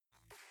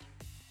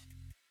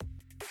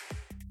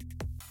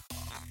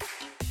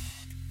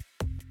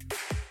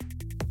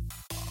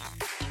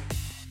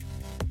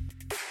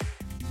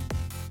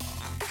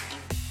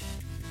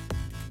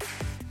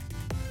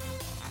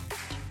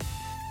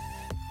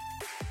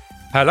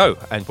Hello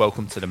and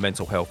welcome to the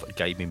Mental Health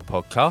Gaming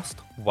Podcast.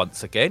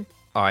 Once again,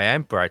 I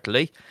am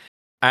Bradley,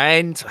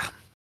 and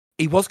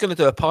he was going to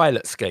do a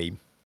pilot scheme,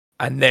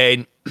 and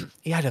then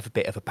he had a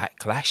bit of a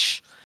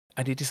backlash,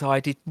 and he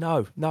decided,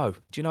 no, do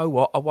you know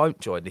what? I won't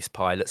join this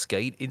pilot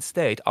scheme.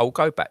 Instead, I'll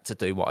go back to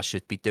doing what I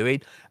should be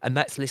doing, and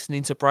that's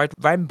listening to Brad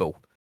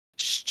ramble.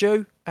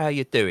 Stu, how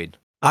you doing?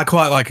 I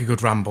quite like a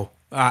good ramble.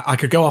 I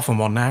could go off on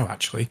one now,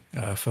 actually,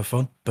 for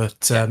fun,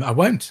 but I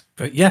won't.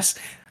 But yes,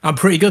 I'm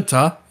pretty good,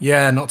 Tar.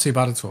 Yeah, not too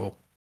bad at all.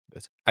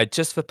 And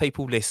just for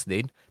people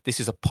listening, this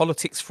is a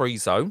politics-free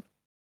zone,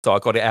 so I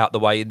got it out the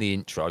way in the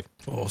intro.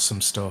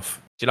 Awesome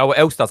stuff. Do you know what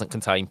else doesn't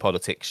contain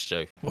politics,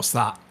 Stu? What's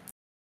that?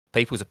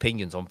 People's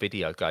opinions on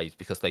video games,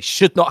 because they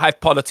should not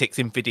have politics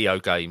in video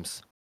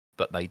games,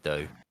 but they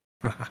do.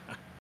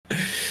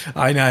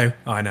 I know.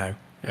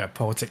 Yeah,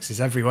 politics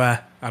is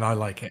everywhere, and I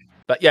like it.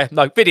 But yeah,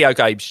 no, video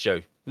games,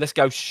 Stu. Let's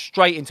go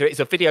straight into it. It's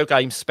a video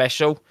game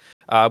special.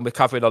 We're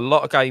covering a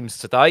lot of games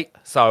today.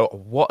 So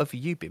what have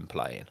you been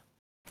playing?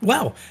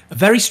 Well, a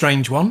very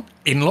strange one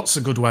in lots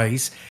of good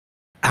ways,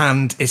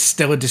 and is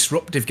still a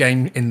disruptive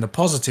game in the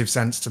positive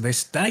sense to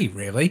this day,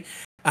 really.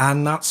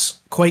 And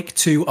that's Quake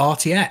 2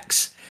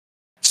 RTX.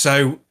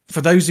 So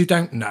for those who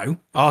don't know,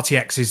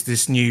 RTX is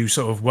this new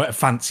sort of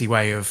fancy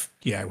way of,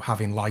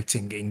 having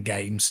lighting in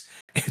games,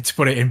 to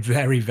put it in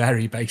very,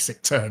 very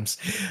basic terms.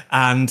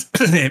 And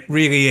it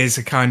really is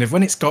a kind of,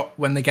 when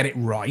they get it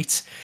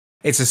right,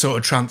 it's a sort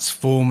of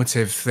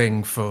transformative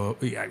thing for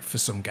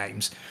some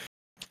games.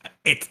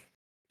 I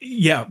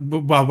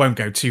won't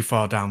go too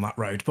far down that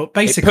road, but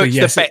basically,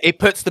 it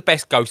puts the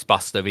best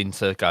Ghostbuster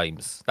into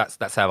games.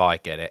 That's how I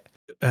get it.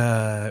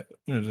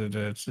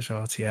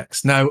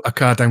 RTX. No,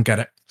 I don't get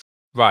it.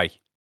 Ray.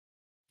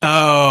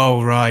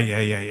 Oh, right.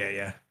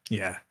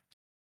 Yeah.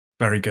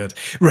 Very good.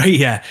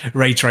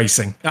 Ray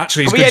tracing.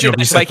 Actually, it's good job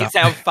you said make it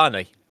sound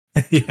funny.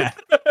 Yeah.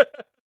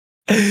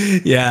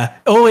 Yeah.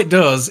 All it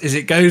does is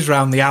it goes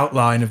around the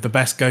outline of the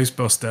best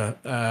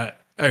Ghostbuster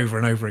over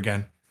and over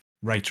again.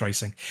 Ray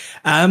tracing.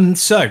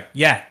 So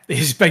yeah,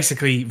 it's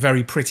basically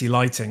very pretty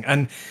lighting.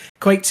 And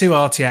Quake 2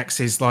 RTX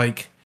is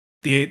like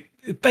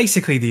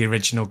basically the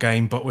original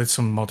game, but with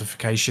some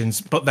modifications,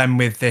 but then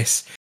with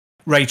this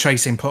ray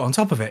tracing put on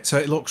top of it, so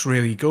it looks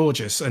really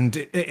gorgeous,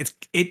 and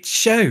it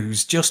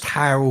shows just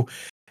how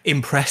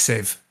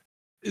impressive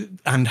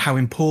and how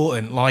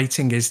important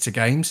lighting is to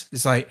games.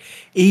 It's like,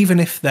 even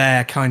if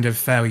they're kind of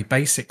fairly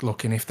basic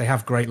looking, if they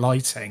have great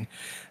lighting,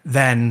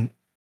 then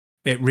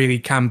it really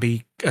can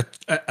be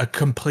a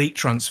complete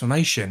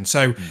transformation.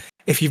 So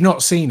if you've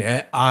not seen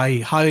it, I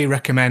highly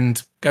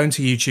recommend going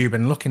to YouTube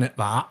and looking at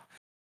that,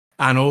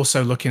 and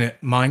also looking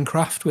at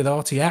Minecraft with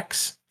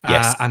RTX.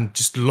 Yes. And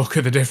just look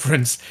at the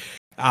difference.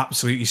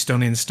 Absolutely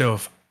stunning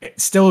stuff.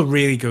 It's still a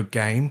really good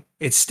game.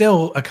 It's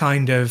still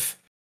it's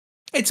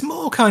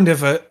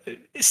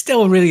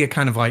still really a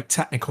kind of like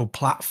technical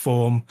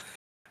platform,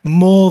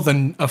 more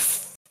than a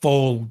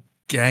full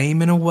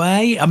game in a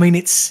way. I mean,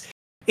 it's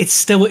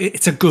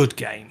a good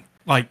game.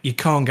 Like, you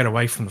can't get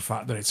away from the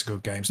fact that it's a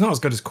good game. It's not as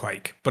good as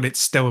Quake, but it's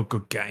still a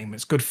good game.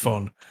 It's good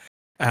fun.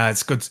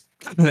 It's good.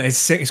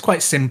 It's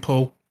quite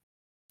simple.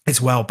 It's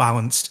well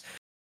balanced.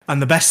 And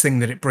the best thing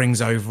that it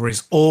brings over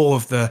is all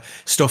of the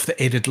stuff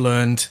that it had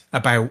learned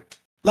about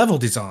level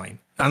design.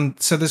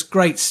 And so there's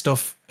great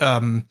stuff,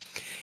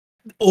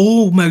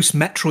 almost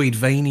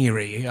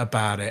Metroidvania-y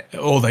about it,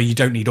 although you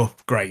don't need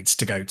upgrades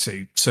to go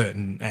to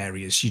certain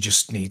areas. You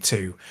just need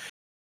to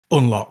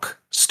unlock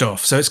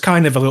stuff. So it's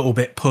kind of a little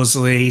bit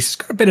puzzly. It's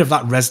got a bit of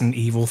that Resident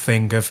Evil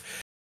thing of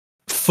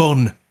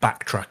fun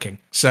backtracking.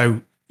 So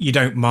you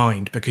don't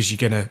mind, because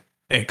you're going to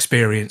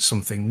experience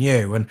something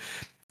new. And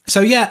so,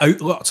 yeah,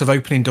 lots of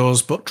opening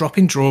doors, but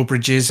dropping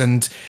drawbridges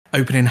and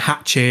opening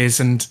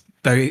hatches, and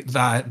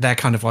they're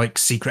kind of like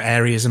secret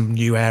areas and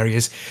new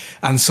areas.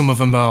 And some of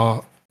them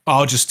are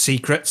just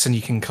secrets, and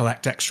you can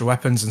collect extra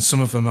weapons, and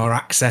some of them are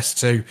access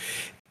to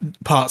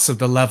parts of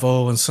the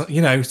level. And so,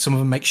 some of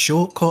them make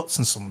shortcuts,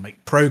 and some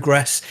make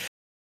progress.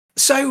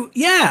 So,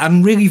 yeah,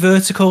 and really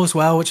vertical as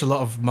well, which a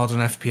lot of modern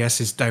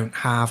FPSs don't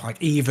have. Like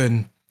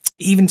even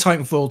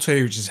Titanfall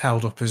 2, which is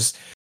held up as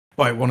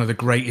like one of the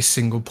greatest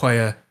single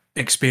player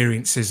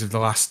experiences of the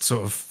last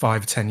sort of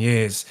 5 or 10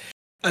 years,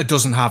 it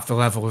doesn't have the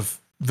level of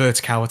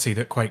verticality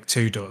that Quake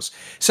 2 does.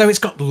 So it's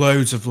got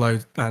loads of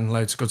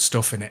good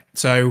stuff in it.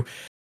 So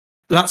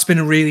that's been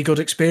a really good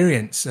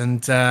experience,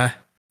 and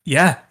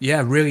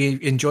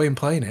really enjoying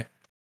playing it.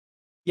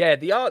 Yeah,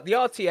 the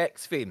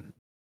RTX thing.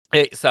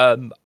 It's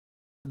the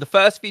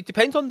first thing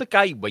depends on the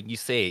game. When you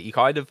see it, you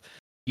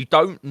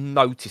don't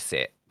notice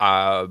it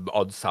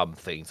on some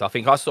things. I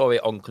think I saw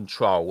it on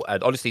Control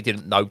and honestly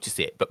didn't notice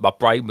it, but my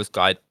brain was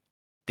going,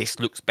 this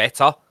looks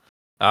better.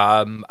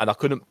 And I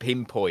couldn't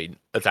pinpoint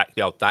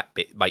exactly how that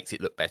bit makes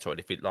it look better or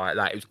anything like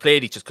that. It was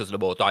clearly just because of the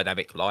more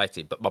dynamic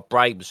lighting, but my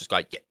brain was just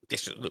going, yeah,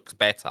 this looks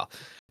better.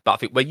 But I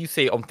think when you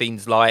see it on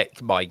things like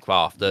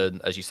Minecraft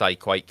and, as you say,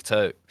 Quake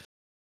 2,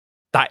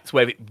 that's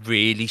where it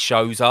really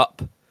shows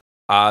up.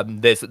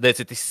 There's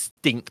a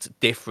distinct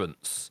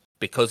difference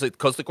because the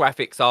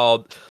graphics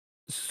are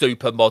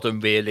super modern,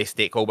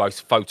 realistic,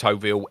 almost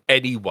photoreal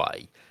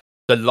anyway,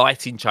 the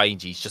lighting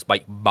changes just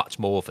make much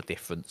more of a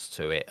difference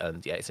to it.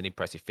 And yeah, it's an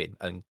impressive thing.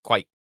 And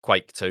Quake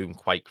 2 and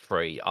Quake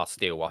 3 are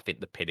still, I think,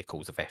 the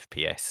pinnacles of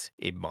FPS,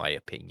 in my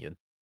opinion.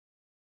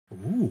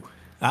 Ooh,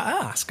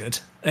 that's good.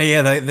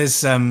 Yeah,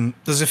 there's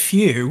a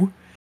few,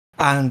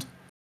 and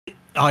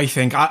I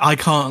think I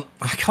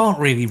can't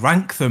really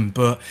rank them,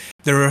 but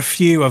there are a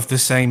few of the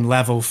same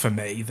level for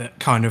me that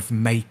kind of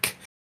make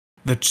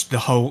the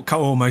whole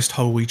almost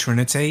holy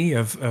trinity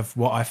of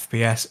what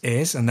FPS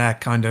is, and they're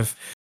kind of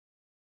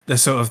the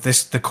sort of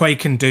the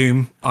Quake and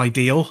Doom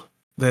ideal.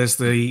 There's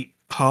the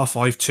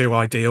Half-Life 2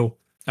 ideal,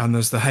 and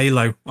there's the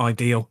Halo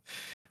ideal,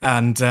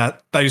 and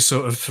those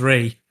sort of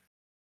three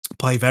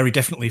play very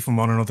differently from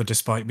one another,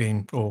 despite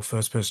being all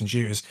first-person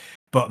shooters,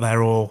 but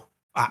they're all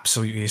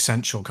absolutely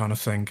essential kind of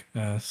thing.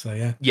 So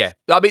yeah.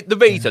 I mean, the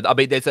reason, I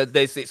mean, there's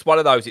it's one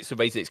of those. It's the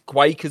reason. It's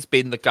Quake has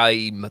been the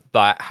game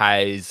that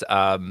has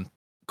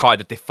kind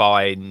of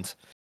defined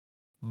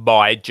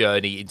my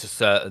journey into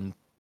certain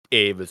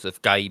eras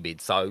of gaming.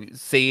 So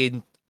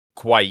seeing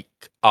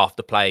Quake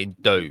after playing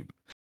Doom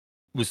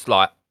was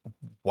like,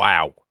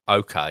 wow,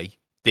 okay,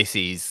 this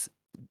is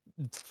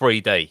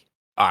 3D.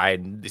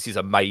 And this is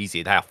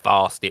amazing how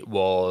fast it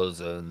was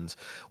and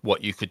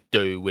what you could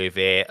do with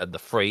it and the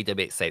freedom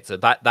it said. So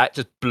that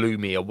just blew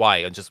me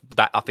away. And just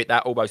that, I think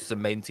that almost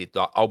cemented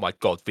like, oh my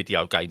God,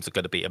 video games are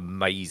going to be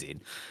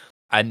amazing.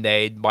 And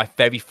then my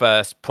very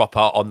first proper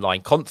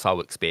online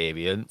console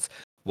experience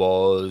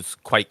was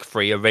Quake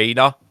 3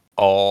 Arena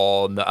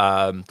on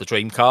the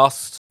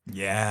Dreamcast.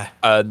 Yeah.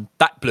 And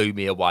that blew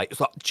me away. It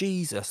was like,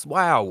 Jesus,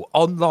 wow,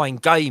 online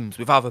games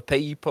with other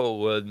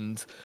people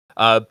and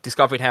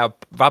discovering how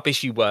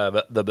rubbish you were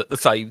at them at the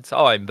same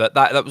time. But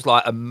that was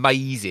like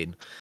amazing.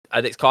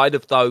 And it's kind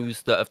of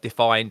those that have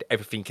defined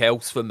everything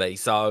else for me.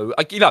 So,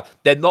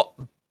 they're not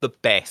the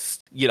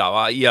best.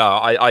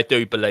 I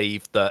do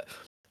believe that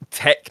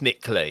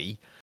technically,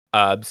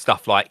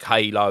 stuff like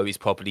Halo is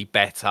probably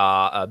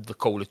better. The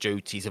Call of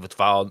Duties have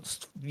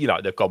advanced.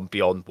 They've gone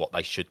beyond what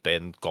they should be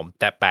and gone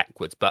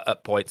backwards. But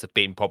at points have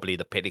been probably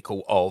the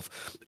pinnacle of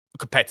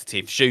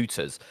competitive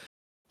shooters.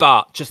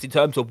 But just in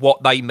terms of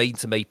what they mean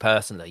to me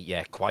personally,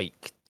 yeah,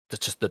 Quake,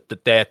 just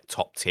they're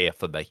top tier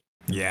for me.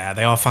 Yeah,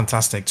 they are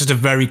fantastic. Just a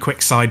very quick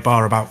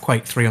sidebar about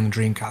Quake 3 on the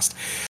Dreamcast.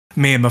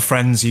 Me and my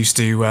friends used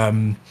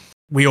to,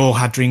 we all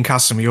had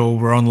Dreamcasts and we all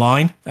were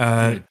online.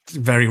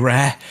 Very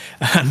rare,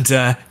 and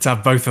to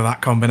have both of that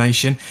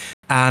combination.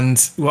 And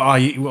what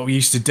we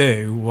used to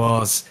do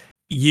was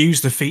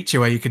use the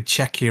feature where you could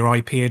check your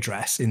IP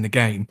address in the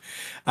game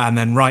and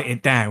then write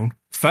it down.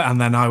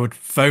 And then I would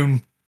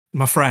phone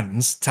my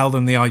friends, tell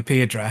them the IP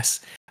address,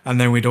 and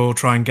then we'd all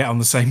try and get on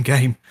the same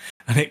game.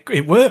 And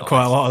it worked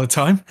quite a lot of the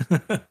time.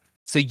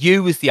 So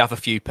you was the other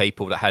few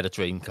people that had a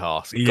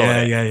Dreamcast.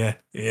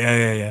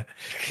 Yeah.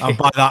 And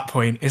by that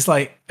point, it's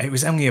like it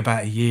was only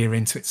about a year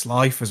into its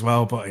life as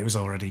well, but it was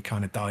already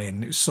kind of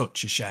dying. It was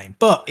such a shame.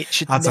 But it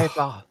should never.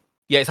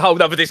 Yeah, it's a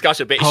whole other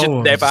discussion, but it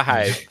should never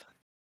have.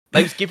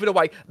 They was giving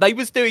away. They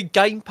was doing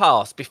Game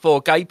Pass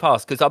before Game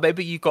Pass because I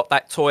remember you got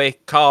that toy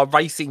car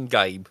racing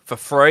game for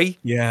free.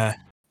 Yeah.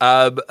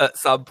 At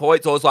some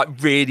point, so it was like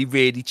really,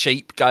 really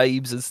cheap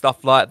games and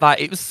stuff like that.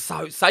 It was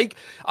so Sega.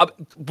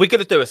 We're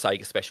going to do a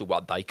Sega special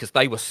one day because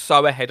they were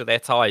so ahead of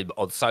their time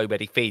on so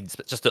many things,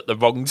 but just at the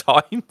wrong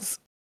times.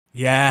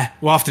 Yeah,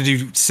 we'll have to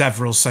do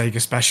several Sega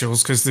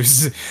specials because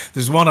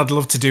there's one I'd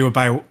love to do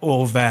about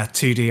all of their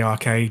 2D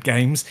arcade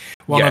games.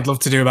 One I'd love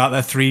to do about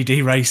their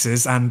 3D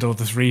races and all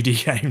the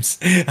 3D games,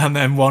 and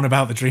then one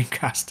about the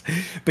Dreamcast.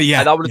 But yeah,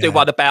 and I want to do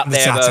one about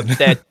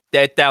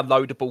their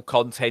downloadable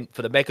content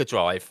for the Mega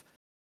Drive.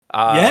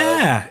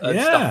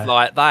 And stuff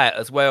like that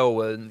as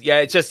well. And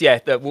it's just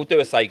we'll do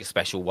a Sega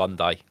special one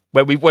day.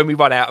 When we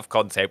run out of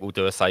content, we'll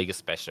do a Sega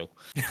special.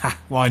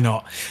 Why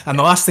not? And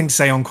the last thing to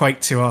say on Quake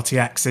 2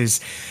 RTX is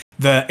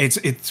that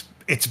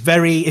it's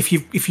very, if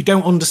you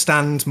don't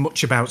understand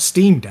much about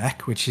Steam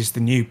Deck, which is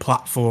the new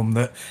platform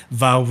that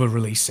Valve are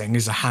releasing,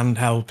 is a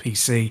handheld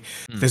PC.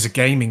 There's a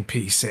gaming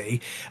PC.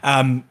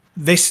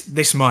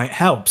 This might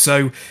help.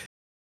 So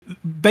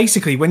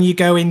basically, when you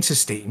go into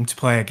Steam to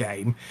play a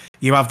game,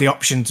 you have the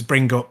option to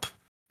bring up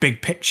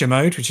big picture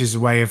mode, which is a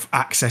way of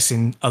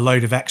accessing a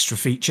load of extra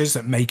features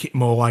that make it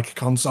more like a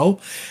console.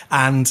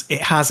 And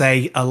it has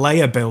a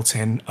layer built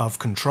in of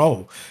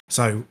control.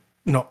 So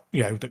not,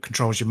 that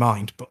controls your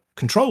mind, but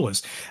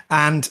controllers.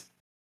 And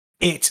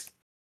it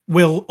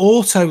will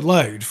auto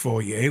load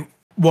for you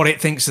what it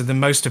thinks are the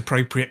most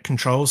appropriate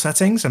control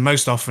settings. And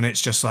most often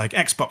it's just like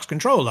Xbox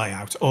control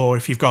layout. Or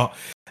if you've got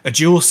a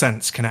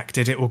DualSense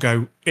connected, it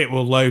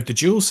will load the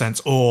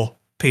DualSense or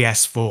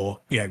PS4,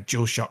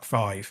 DualShock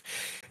 5,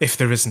 if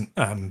there isn't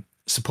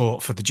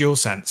support for the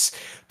DualSense.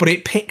 But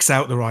it picks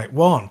out the right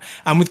one.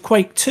 And with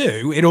Quake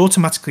 2, it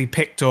automatically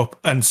picked up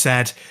and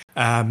said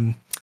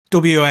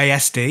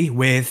WASD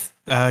with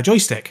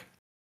joystick.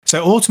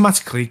 So it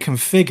automatically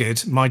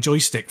configured my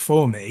joystick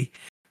for me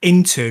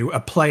into a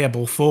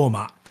playable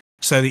format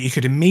so that you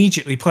could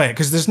immediately play it,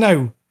 because there's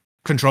no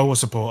controller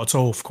support at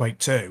all for Quake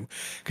 2,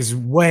 because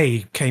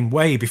came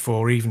way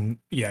before even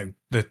the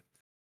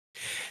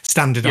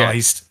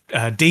standardized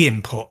D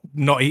input,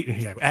 not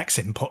X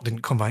input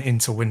didn't come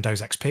into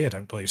Windows XP, I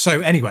don't believe.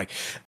 So anyway,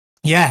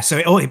 so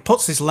it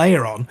puts this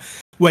layer on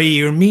where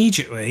you're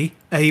immediately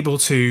able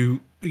to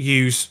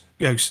use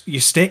your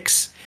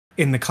sticks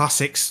in the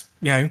classics,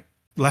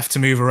 left to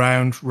move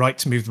around, right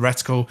to move the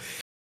reticle,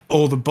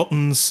 all the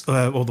buttons,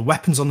 all the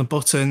weapons on the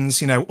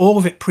buttons, all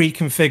of it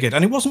pre-configured.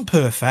 And it wasn't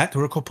perfect.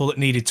 There were a couple that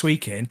needed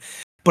tweaking,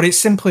 but it's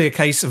simply a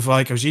case of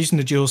I was using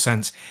the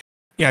DualSense,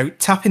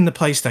 tapping the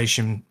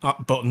PlayStation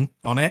button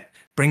on it,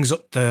 brings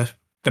up the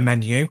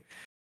menu,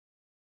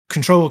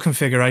 controller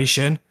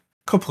configuration,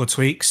 couple of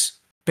tweaks,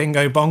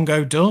 bingo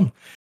bongo, done.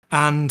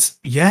 And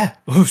it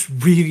was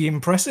really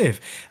impressive.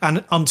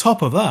 And on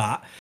top of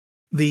that,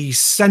 the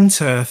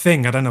center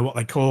thing, I don't know what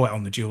they call it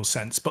on the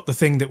DualSense, but the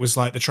thing that was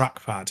like the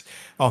trackpad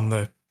on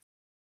the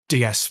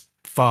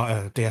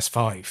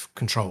DS5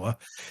 controller.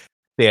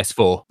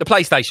 DS4, the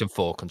PlayStation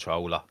 4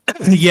 controller.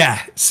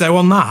 So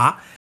on that,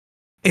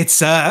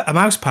 it's a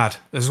mouse pad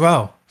as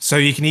well. So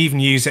you can even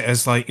use it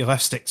as like your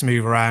left stick to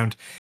move around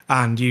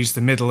and use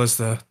the middle as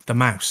the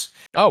mouse.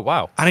 Oh,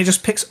 wow. And it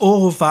just picks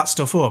all of that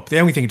stuff up. The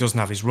only thing it doesn't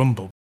have is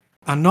Rumble.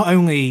 And not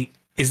only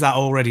is that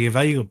already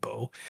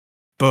available,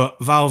 but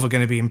Valve are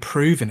going to be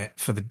improving it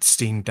for the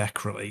Steam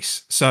Deck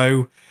release.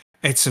 So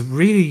it's a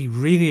really,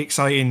 really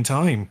exciting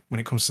time when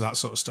it comes to that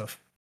sort of stuff.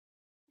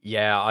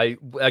 Yeah,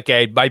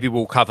 maybe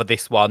we'll cover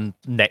this one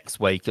next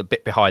week, a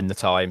bit behind the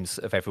times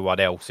of everyone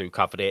else who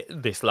covered it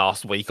this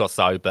last week or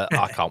so, but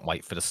I can't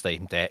wait for the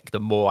Steam Deck. The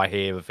more I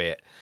hear of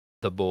it,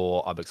 the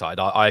more I'm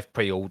excited. I've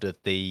pre-ordered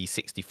the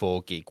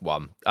 64 gig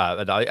one,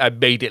 and I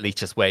immediately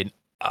just went,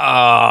 should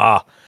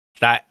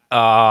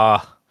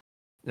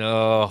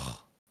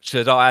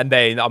I? And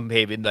then I'm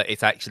hearing that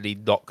it's actually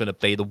not going to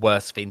be the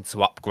worst thing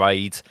to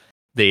upgrade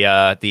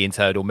the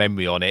internal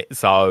memory on it.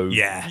 So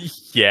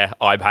yeah,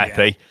 I'm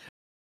happy.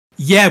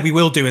 Yeah, we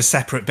will do a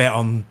separate bit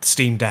on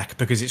Steam Deck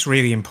because it's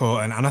really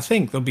important, and I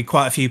think there'll be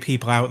quite a few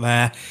people out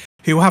there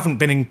who haven't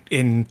been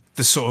in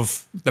the sort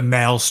of the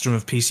maelstrom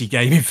of PC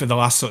gaming for the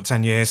last sort of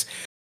 10 years,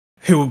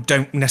 who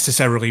don't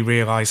necessarily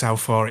realise how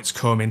far it's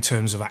come in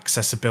terms of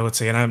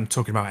accessibility. And I'm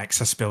talking about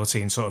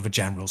accessibility in sort of a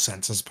general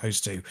sense, as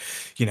opposed to,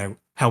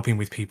 helping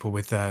with people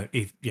with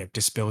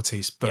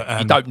disabilities. But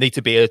you don't need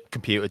to be a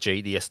computer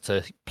genius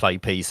to play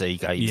PC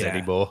games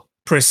anymore.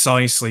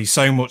 Precisely.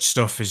 So much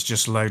stuff is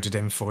just loaded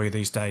in for you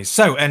these days.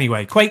 So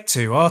anyway, Quake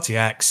 2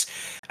 RTX,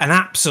 an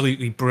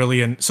absolutely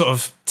brilliant sort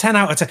of 10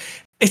 out of 10.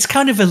 It's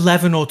kind of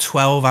 11 or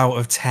 12 out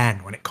of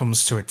 10 when it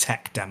comes to a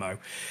tech demo.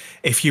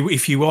 If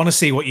you want to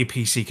see what your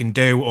PC can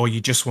do, or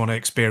you just want to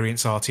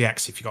experience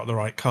RTX, if you got the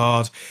right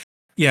card,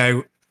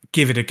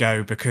 give it a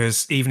go,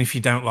 because even if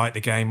you don't like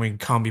the game or you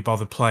can't be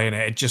bothered playing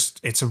it,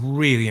 it's a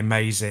really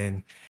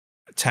amazing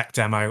tech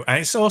demo.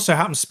 And it also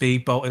happens to be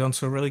bolted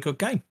onto a really good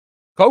game.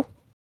 Cool.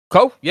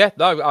 Yeah,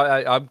 no,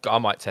 I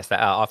might test that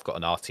out. I've got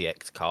an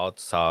RTX card,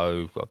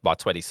 so my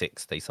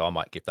 2060, so I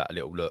might give that a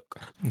little look.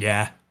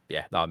 Yeah,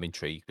 no, I'm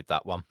intrigued with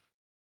that one.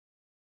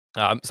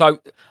 So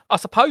I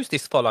suppose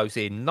this follows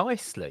in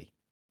nicely,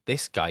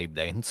 this game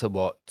then, to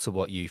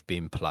what you've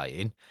been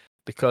playing,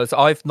 because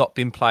I've not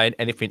been playing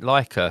anything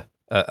like a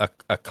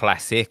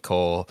classic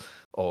or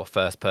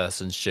first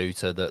person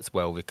shooter that's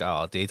well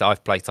regarded.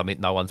 I've played something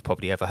no one's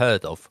probably ever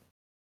heard of.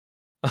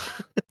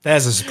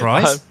 There's a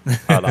surprise.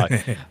 I know.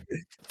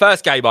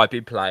 First game I've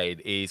been playing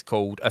is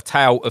called A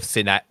Tale of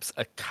Synapse: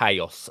 A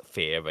Chaos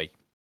Theory.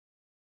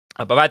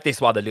 I've had this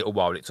one a little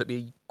while. It took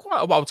me quite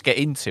a while to get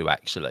into,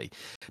 actually.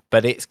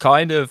 But it's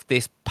kind of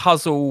this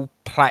puzzle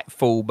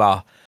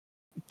platformer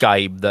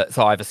game that's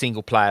either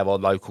single player or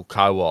local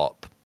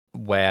co-op,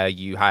 where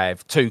you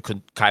have two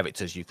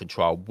characters you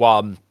control.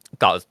 One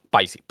does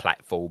basic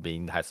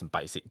platforming, has some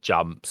basic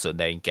jumps, and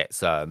then gets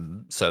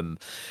some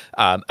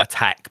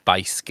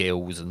attack-based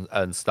skills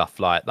and stuff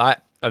like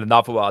that. And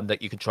another one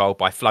that you control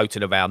by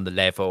floating around the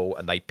level,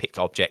 and they pick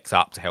objects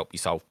up to help you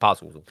solve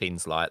puzzles and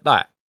things like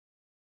that.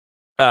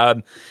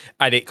 And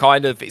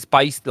it's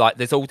based, like,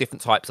 there's all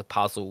different types of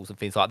puzzles and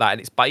things like that, and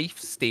it's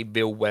based in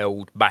real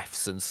world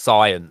maths and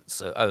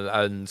science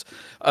and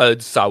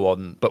so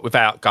on, but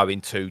without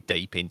going too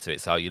deep into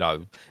it. So,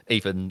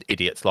 even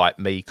idiots like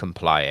me can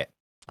play it.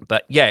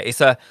 But yeah,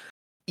 it's a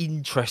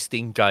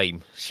interesting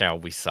game, shall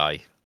we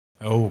say?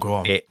 Oh, go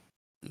on.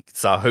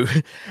 So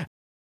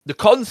the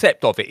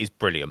concept of it is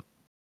brilliant.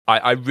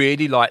 I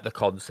really like the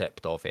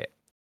concept of it.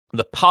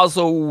 The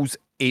puzzles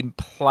in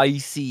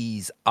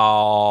places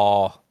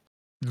are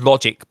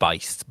logic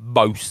based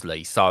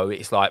mostly. So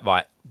it's like,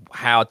 right,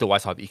 how do I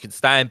solve it? You can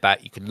stand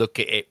back, you can look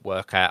at it,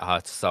 work out how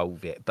to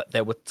solve it. But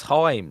there were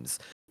times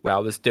where I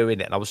was doing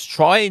it and I was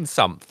trying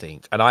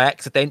something and I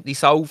accidentally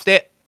solved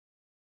it.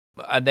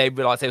 And then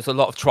realised there was a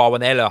lot of trial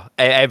and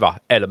error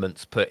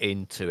elements put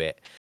into it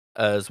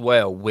as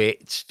well,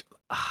 which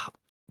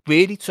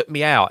really took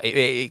me out.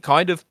 It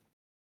kind of,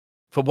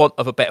 for want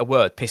of a better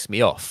word, pissed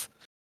me off.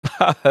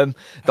 That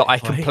I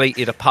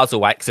completed a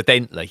puzzle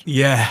accidentally.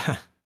 Yeah.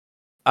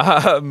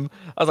 I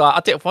was like, I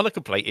didn't want to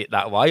complete it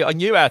that way. I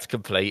knew how to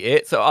complete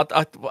it, so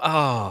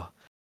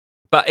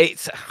but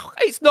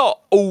it's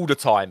not all the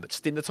time. But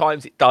just in the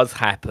times it does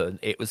happen,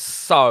 it was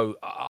so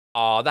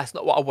that's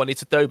not what I wanted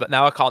to do. But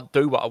now I can't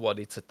do what I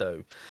wanted to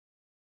do,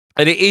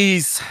 and it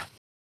is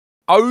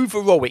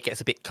overall it gets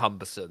a bit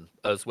cumbersome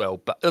as well.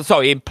 But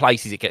sorry, in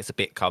places it gets a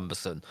bit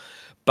cumbersome,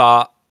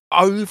 but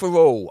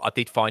overall I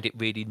did find it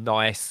really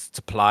nice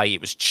to play.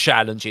 It was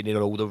challenging in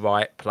all the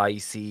right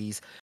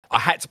places. I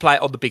had to play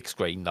it on the big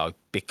screen though,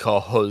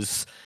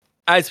 because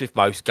as with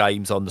most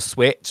games on the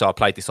Switch, so I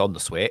played this on the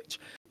Switch,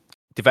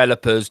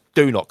 developers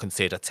do not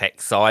consider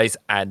text size,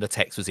 and the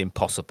text was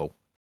impossible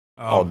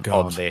on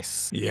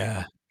this.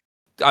 Yeah.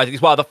 I think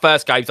it's one of the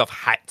first games I've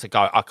had to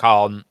go, I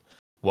can't,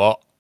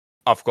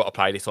 I've got to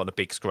play this on a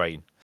big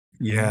screen.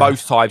 Yeah.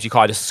 Most times you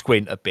kind of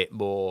squint a bit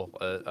more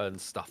and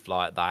stuff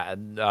like that.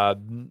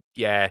 And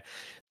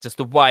just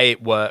the way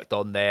it worked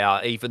on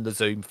there, even the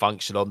zoom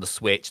function on the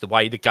Switch, the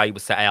way the game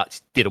was set out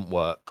just didn't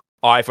work.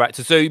 I either had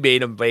to zoom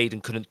in and read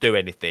and couldn't do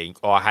anything,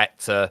 or I had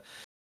to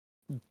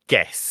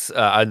guess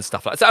and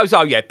stuff like that.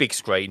 So yeah, big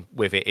screen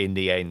with it in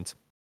the end.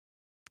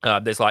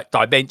 There's like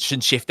dimension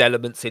shift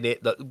elements in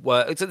it that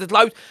work. So there's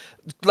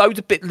loads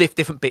of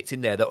different bits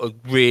in there that are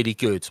really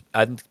good.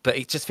 But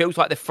it just feels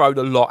like they've thrown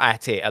a lot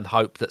at it and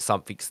hope that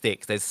something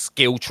sticks. There's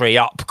skill tree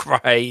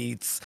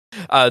upgrades,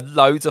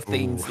 loads of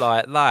things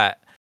like that.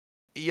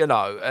 You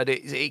know, and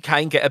it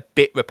can get a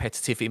bit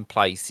repetitive in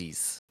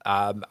places.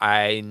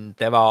 And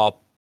there are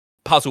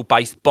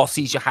puzzle-based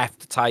bosses you have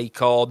to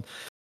take on.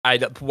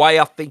 And the way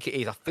I think it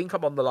is, I think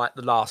I'm on the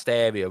last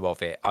area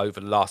of it over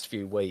the last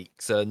few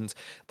weeks, and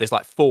there's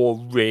like 4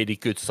 really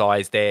good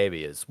sized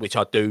areas, which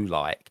I do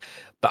like.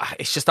 But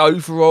it's just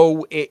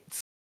overall,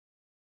 it's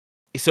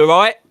all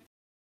right.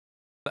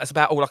 That's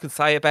about all I can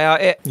say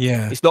about it.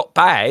 Yeah, it's not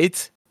bad.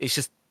 It's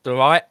just all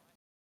right.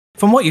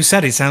 From what you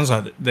said, it sounds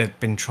like they've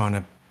been trying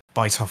to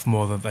bite off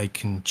more than they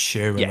can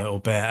chew a little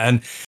bit.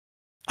 And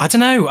I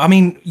don't know. I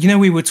mean,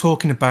 we were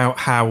talking about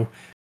how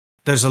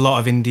there's a lot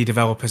of indie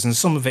developers, and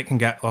some of it can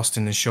get lost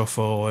in the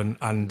shuffle,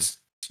 and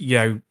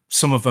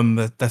some of them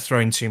they're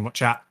throwing too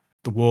much at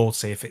the wall to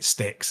see if it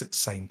sticks at the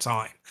same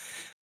time,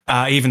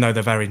 even though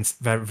they're very,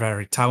 very,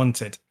 very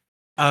talented.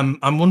 I'm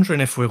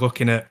wondering if we're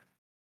looking at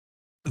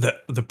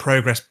the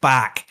progress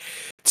back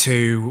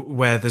to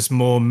where there's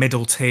more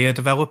middle tier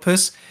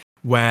developers,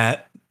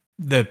 where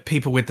the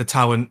people with the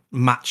talent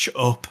match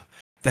up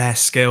their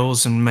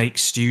skills and make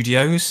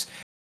studios.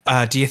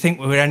 Do you think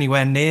we're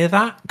anywhere near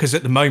that? Because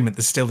at the moment,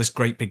 there's still this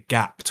great big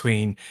gap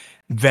between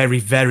very,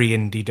 very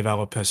indie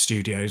developer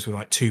studios with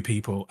like 2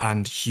 people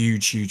and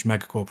huge, huge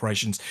mega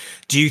corporations.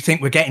 Do you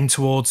think we're getting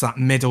towards that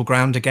middle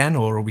ground again,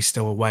 or are we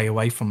still a way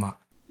away from that?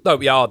 No,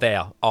 we are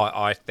there,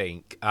 I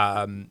think.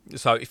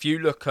 So if you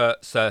look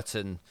at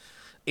certain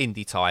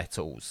indie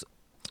titles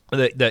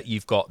that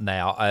you've got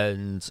now,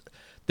 and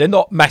they're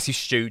not massive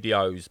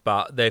studios,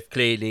 but they've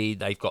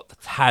got the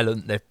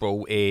talent they've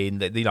brought in.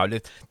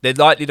 They're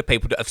likely the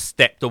people that have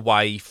stepped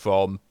away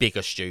from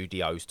bigger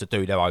studios to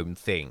do their own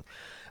thing.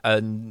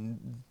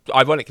 And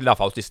ironically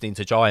enough, I was listening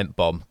to Giant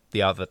Bomb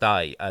the other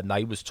day, and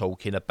they was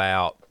talking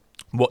about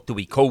what do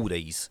we call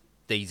these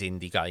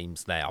indie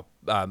games now,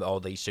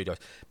 or these studios,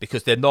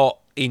 because they're not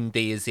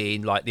indie as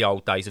in like the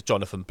old days of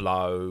Jonathan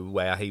Blow,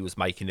 where he was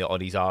making it on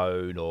his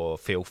own, or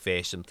Phil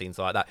Fish and things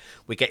like that.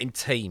 We're getting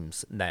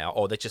teams now,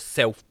 or they're just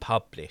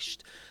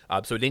self-published.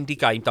 So an indie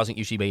game doesn't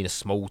usually mean a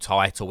small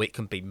title; it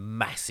can be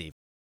massive,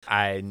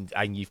 and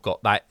you've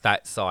got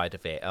that side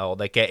of it. Or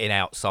they're getting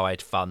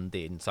outside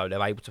funding, so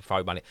they're able to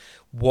throw money.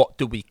 What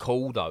do we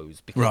call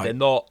those? Because they're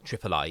not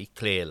AAA,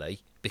 clearly,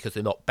 because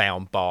they're not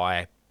bound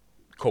by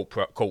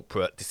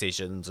corporate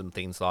decisions and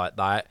things like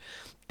that.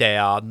 They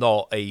are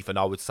not even,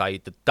 I would say,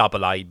 the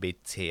AA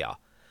mid-tier,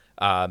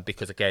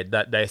 because again,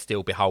 they're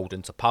still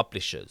beholden to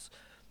publishers.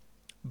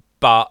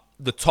 But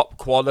the top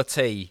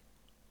quality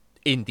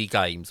indie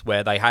games,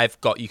 where they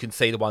have got, you can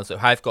see the ones that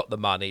have got the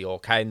money or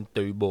can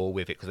do more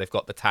with it because they've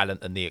got the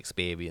talent and the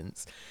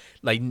experience.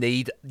 They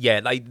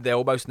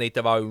almost need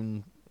their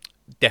own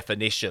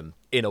definition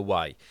in a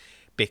way,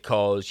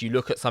 because you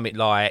look at something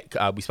like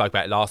we spoke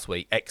about it last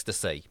week,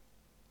 Ecstasy,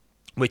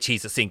 which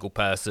is a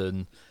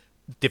single-person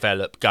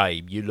developed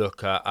game. You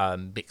look at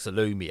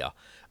Mixolumia,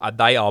 and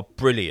they are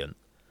brilliant,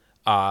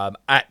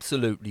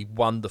 absolutely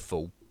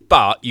wonderful.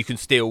 But you can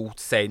still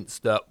sense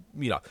that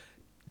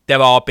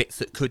there are bits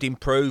that could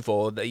improve,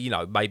 or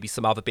maybe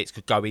some other bits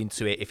could go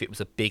into it if it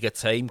was a bigger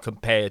team.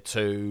 Compared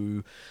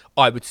to,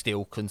 I would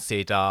still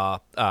consider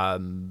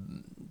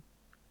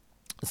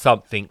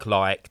something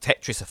like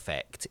Tetris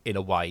Effect in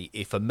a way.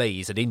 For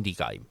me, is an indie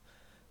game.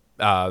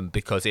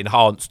 Because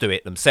Enhanced do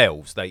it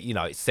themselves.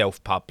 It's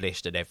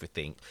self-published and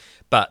everything.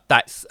 But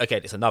that's,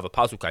 again, it's another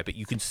puzzle game. But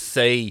you can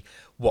see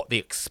what the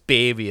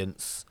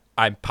experience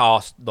and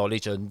past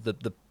knowledge and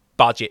the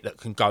budget that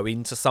can go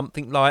into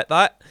something like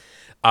that,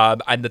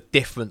 and the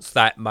difference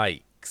that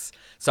makes.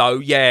 So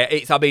yeah,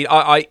 it's. I mean,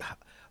 I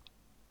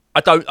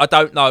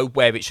don't know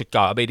where it should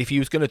go. I mean, if you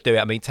was going to do it,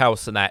 I mean, Tower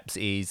Synapse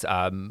is,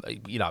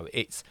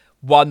 it's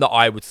one that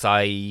I would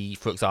say,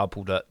 for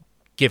example, that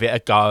give it a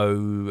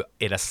go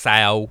in a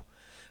sale,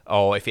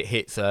 or if it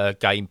hits a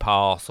Game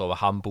Pass or a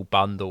Humble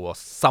Bundle or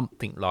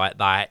something like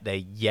that,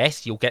 then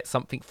yes, you'll get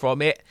something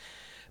from it.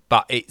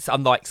 But it's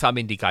unlike some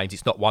indie games,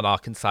 it's not one I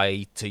can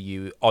say to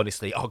you,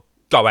 honestly, oh,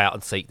 go out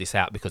and seek this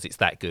out because it's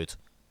that good.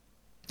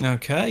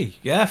 Okay,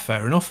 yeah,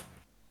 fair enough.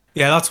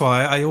 Yeah, that's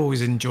why I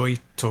always enjoy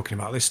talking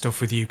about this stuff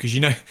with you, because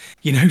you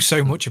know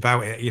so much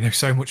about it. You know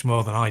so much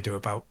more than I do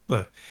about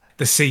the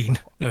scene.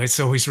 No, it's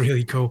always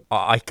really cool.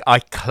 I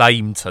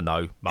claim to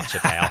know much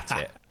about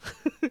it.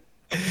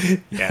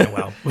 Yeah,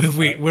 well,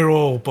 we're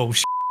all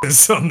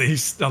bullshitters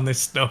on this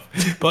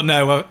stuff, but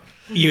no,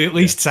 you at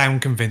least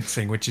sound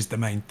convincing, which is the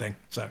main thing.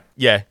 So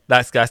yeah,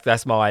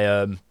 that's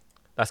my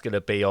that's going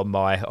to be on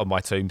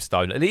my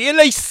tombstone, and it at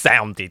least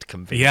sounded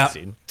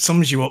convincing. Yeah,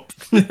 sums you up.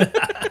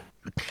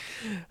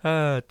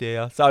 Oh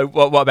dear. So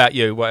what about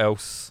you? What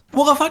else?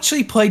 Well, I've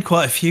actually played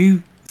quite a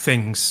few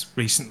things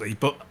recently,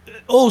 but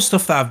all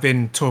stuff that I've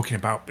been talking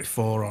about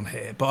before on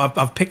here. But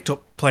I've picked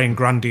up playing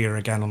Grandia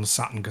again on the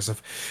Saturn because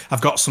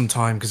I've got some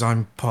time because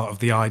I'm part of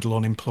the idle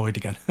unemployed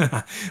again.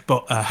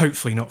 But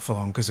hopefully not for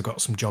long because I've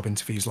got some job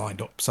interviews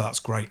lined up, so that's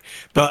great.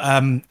 But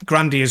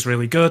Grandia is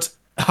really good.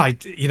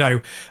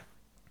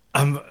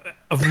 I'm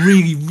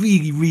really,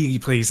 really, really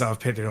pleased that I've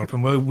picked it up,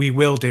 and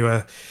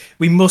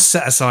we must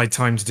set aside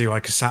time to do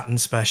like a Saturn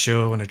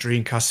special and a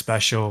Dreamcast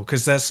special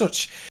because they're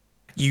such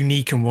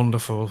unique and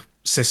wonderful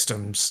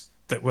systems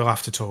that we'll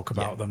have to talk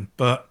about them.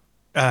 But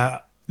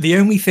the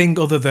only thing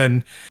other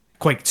than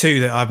Quake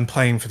 2 that I'm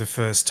playing for the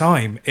first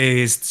time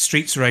is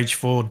Streets of Rage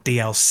 4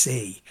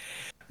 DLC,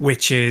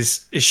 which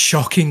is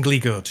shockingly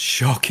good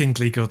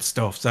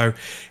stuff. So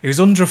it was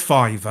under a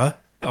fiver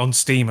on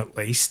Steam at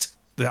least.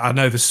 I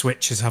know the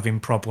Switch is having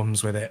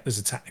problems with it. There's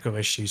a technical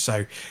issue,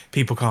 so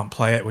people can't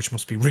play it, which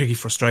must be really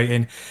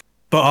frustrating.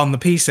 But on the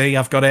PC,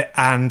 I've got it,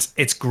 and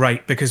it's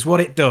great because what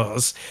it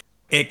does,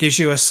 it gives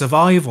you a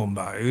survival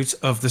mode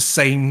of the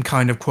same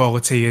kind of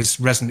quality as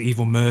Resident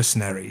Evil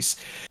Mercenaries,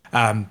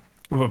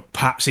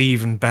 perhaps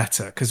even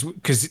better.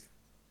 Because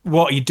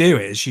what you do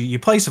is you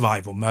play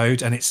survival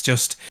mode, and it's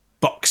just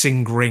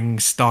boxing ring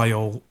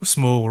style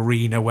small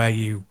arena where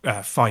you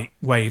fight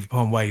wave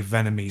upon wave of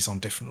enemies on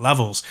different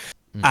levels.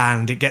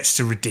 And it gets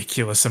to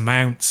ridiculous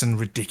amounts and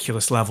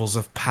ridiculous levels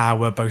of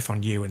power, both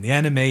on you and the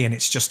enemy, and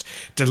it's just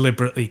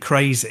deliberately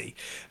crazy.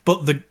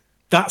 But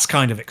that's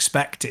kind of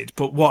expected.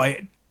 But what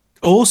it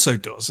also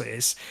does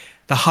is,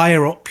 the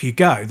higher up you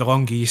go, the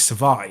longer you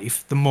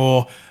survive, the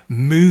more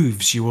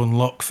moves you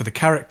unlock for the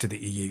character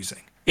that you're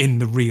using in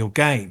the real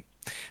game.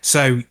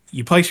 So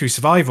you play through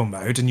survival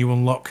mode and you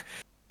unlock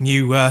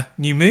new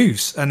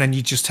moves, and then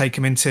you just take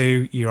them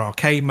into your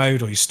arcade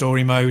mode or your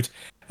story mode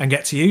and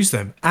get to use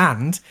them.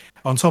 And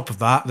on top of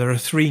that, there are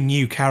 3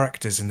 new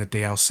characters in the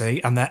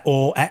DLC, and they're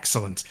all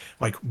excellent,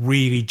 like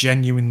really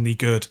genuinely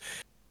good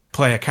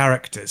player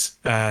characters.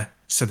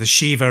 So there's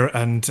Shiva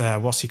and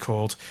what's he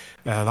called?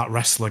 That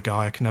wrestler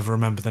guy I can never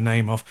remember the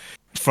name of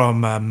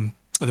from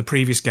the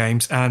previous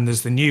games. And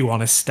there's the new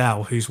one,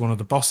 Estelle, who's one of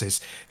the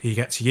bosses who you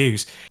get to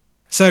use.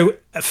 So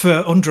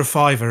for under a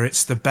fiver,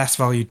 it's the best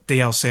value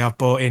DLC I've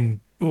bought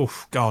in,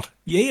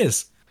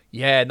 years.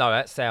 Yeah, no,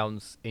 that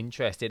sounds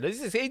interesting.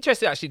 This is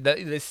interesting, actually, that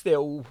there's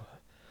still...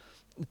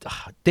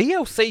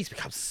 DLC's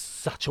become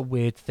such a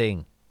weird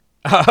thing.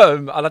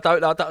 And I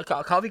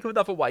can't think of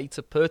another way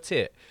to put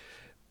it.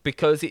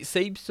 Because it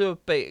seems to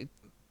be...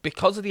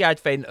 Because of the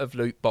advent of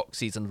loot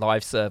boxes and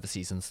live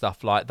services and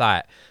stuff like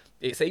that,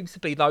 it seems to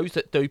be those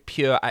that do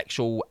pure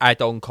actual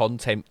add-on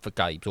content for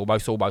games,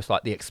 almost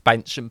like the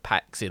expansion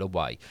packs in a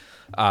way,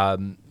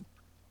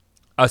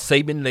 are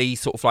seemingly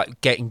sort of like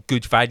getting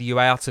good value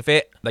out of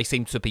it. They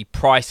seem to be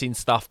pricing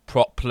stuff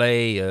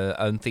properly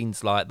and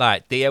things like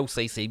that.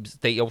 DLC seems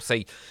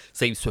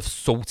to have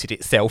sorted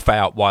itself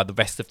out while the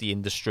rest of the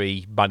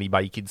industry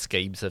money-making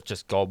schemes have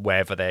just gone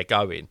wherever they're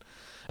going.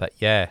 But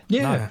yeah,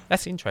 no,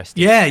 that's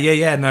interesting.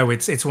 Yeah. No,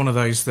 it's one of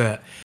those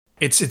that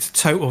it's a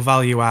total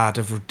value add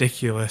of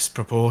ridiculous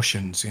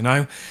proportions. You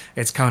know,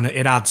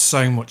 it adds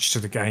so much to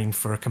the game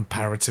for a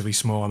comparatively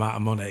small amount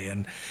of money,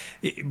 and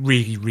it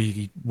really,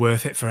 really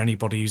worth it for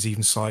anybody who's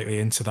even slightly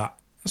into that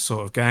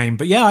sort of game.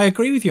 But yeah, I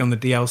agree with you on the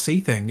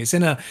DLC thing. It's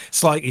in a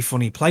slightly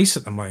funny place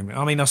at the moment.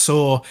 I mean, I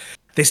saw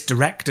this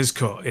director's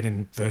cut, in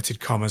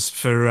inverted commas,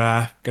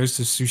 for Ghost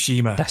of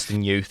Tsushima. That's the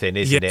new thing,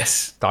 isn't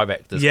it?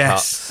 Director's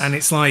cuts. And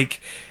it's like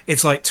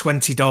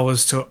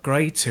 $20 to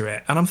upgrade to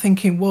it. And I'm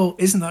thinking, well,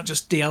 isn't that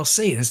just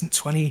DLC? Isn't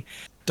 $20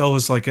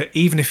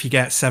 even if you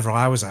get several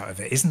hours out of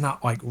it, isn't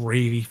that like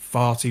really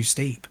far too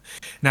steep?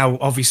 Now,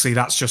 obviously,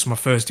 that's just my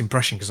first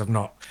impression because I've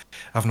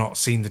not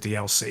seen the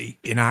DLC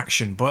in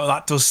action, but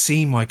that does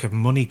seem like a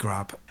money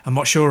grab. I'm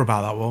not sure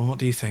about that one. What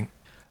do you think?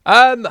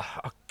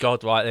 Oh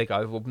God, right, there you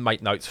go. We'll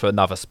make notes for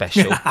another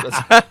special.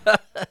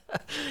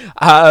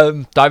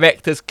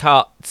 Director's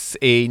cuts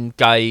in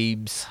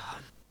games,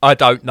 I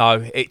don't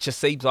know. It just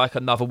seems like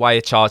another way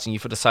of charging you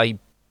for the same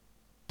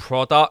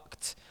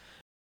product.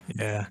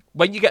 Yeah.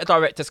 When you get a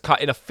director's cut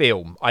in a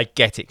film, I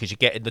get it because you're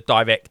getting the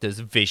director's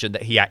vision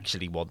that he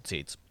actually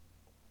wanted.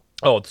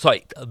 Oh,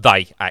 sorry,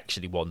 they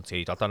actually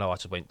wanted. I don't know. I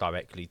just went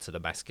directly to the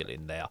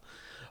masculine there.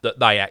 That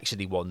they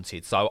actually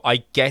wanted. So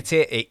I get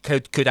it. It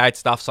could add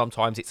stuff.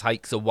 Sometimes it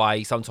takes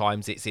away.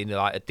 Sometimes it's in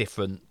like a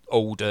different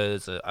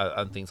orders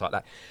and things like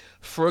that.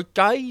 For a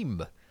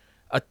game,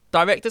 a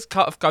director's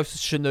cut of Ghost of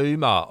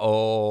Tsushima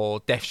or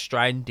Death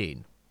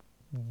Stranding,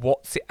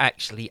 what's it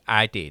actually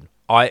adding?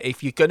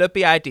 If you're gonna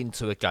be adding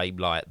to a game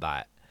like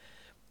that,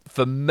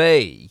 for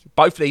me,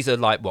 both of these are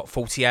like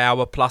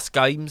 40-hour plus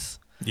games.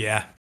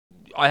 Yeah.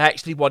 I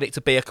actually want it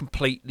to be a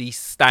completely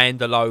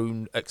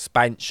standalone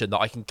expansion that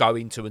I can go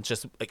into and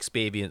just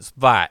experience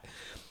that.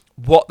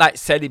 What that's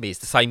selling me is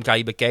the same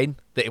game again,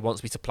 that it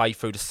wants me to play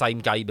through the same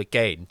game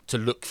again to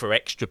look for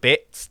extra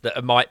bits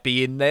that might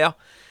be in there.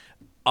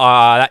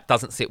 That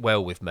doesn't sit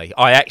well with me.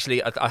 I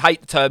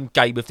hate the term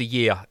Game of the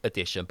Year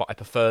edition, but I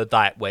prefer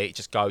that where it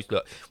just goes,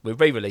 look, we're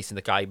re-releasing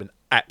the game and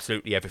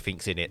absolutely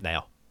everything's in it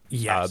now.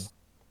 Yes.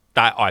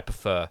 That I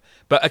prefer.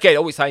 But again,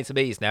 all it's saying to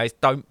me is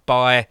don't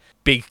buy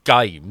big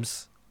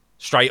games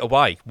straight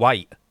away.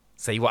 Wait,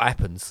 see what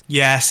happens.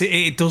 Yes,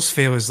 it does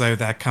feel as though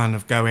they're kind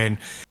of going,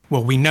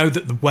 well, we know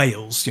that the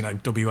whales,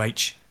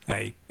 WHALES,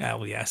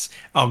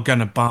 are going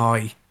to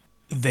buy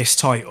this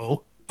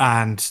title,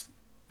 and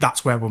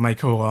that's where we'll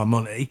make all our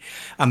money.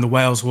 And the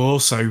whales will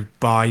also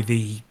buy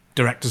the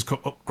Director's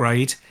Cut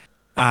upgrade,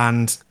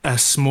 and a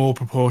small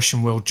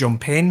proportion will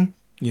jump in,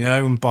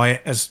 and buy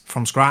it as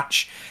from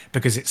scratch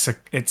because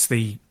it's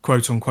the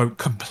quote unquote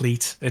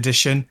complete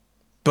edition.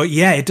 But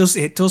yeah, it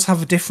does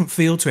have a different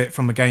feel to it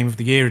from a Game of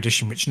the Year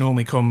edition, which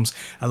normally comes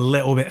a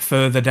little bit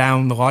further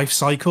down the life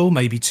cycle,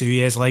 maybe 2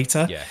 years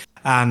later. Yeah.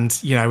 And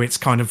it's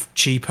kind of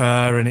cheaper,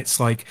 and it's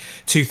like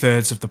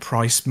 2/3 of the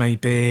price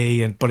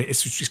maybe, but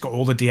it's got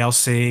all the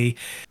DLC.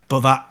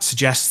 But that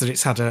suggests that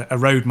it's had a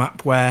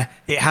roadmap where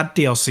it had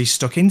DLC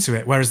stuck into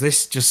it, whereas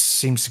this just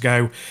seems to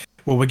go,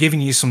 well, we're giving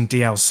you some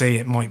DLC.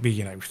 It might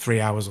be 3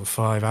 hours or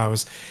 5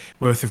 hours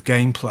worth of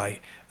gameplay.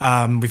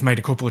 We've made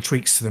a couple of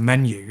tweaks to the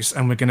menus,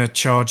 and we're going to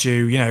charge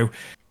you,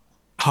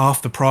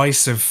 half the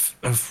price of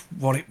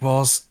what it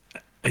was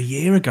a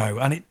year ago.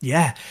 And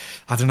I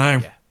don't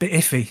know, bit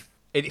iffy.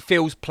 It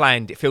feels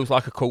planned. It feels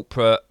like a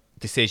corporate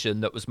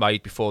decision that was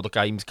made before the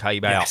games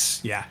came out. Yes,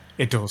 yeah,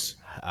 it does.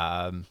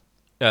 And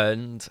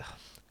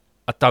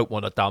I don't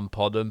want to dump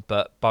on them,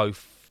 but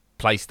both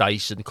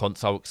PlayStation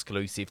console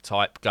exclusive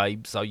type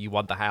games, so you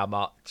wonder how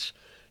much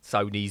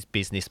Sony's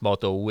business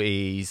model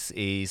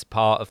is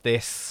part of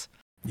this.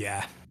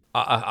 Yeah,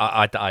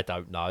 I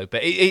don't know,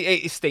 but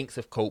it stinks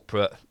of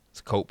corporate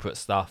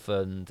stuff,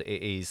 and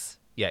it is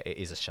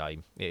a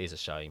shame. It is a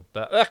shame,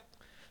 but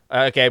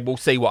again, we'll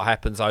see what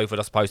happens over,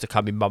 I suppose, the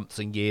coming months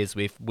and years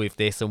with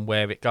this and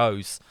where it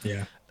goes.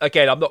 Yeah.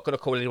 Again, I'm not going to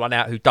call anyone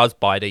out who does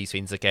buy these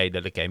things again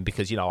and again,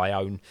 because I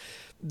own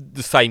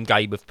the same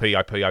game of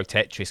Puyo Puyo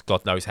Tetris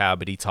God knows how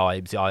many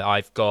times.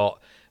 I've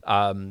got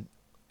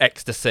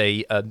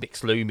Ecstasy and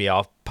Mix Lumia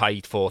I've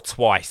paid for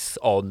twice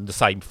on the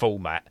same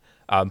format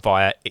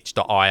via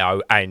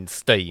itch.io and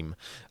Steam.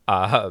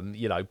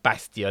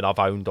 Bastion I've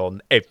owned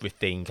on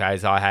everything,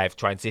 as I have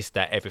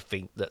Transistor,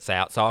 everything that's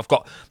out. So I've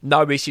got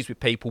no issues with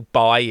people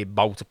buying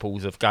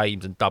multiples of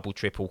games and double,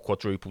 triple,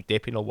 quadruple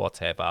dipping or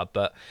whatever.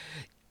 But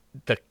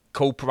the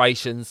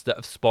corporations that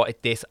have spotted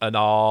this and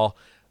are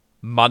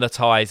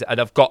monetized and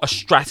have got a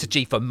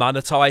strategy for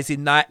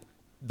monetizing that,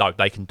 no,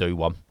 they can do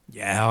one.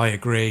 Yeah, I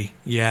agree.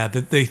 Yeah,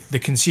 the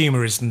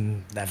consumer is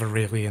never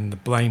really in the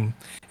blame,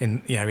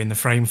 in the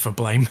frame for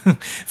blame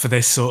for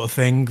this sort of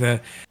thing.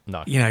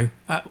 No.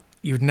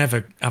 You would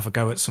never have a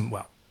go at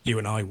well, you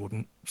and I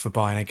wouldn't, for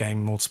buying a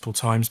game multiple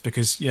times,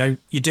 because you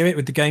do it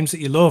with the games that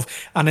you love,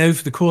 and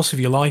over the course of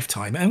your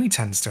lifetime, it only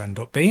tends to end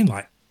up being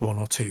like one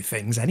or two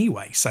things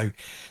anyway. So,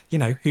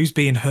 who's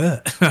being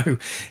hurt? No,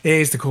 it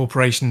is the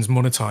corporations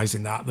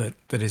monetizing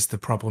that is the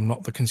problem,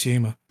 not the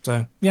consumer.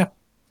 So, yeah,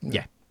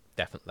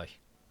 definitely.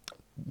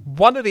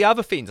 One of the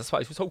other things, I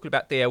suppose, we're talking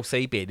about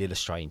DLC being in a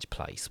strange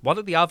place. One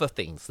of the other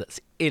things that's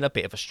in a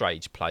bit of a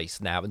strange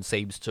place now and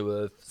seems to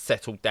have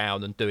settled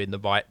down and doing the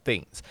right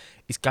things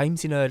is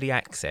games in early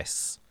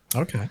access.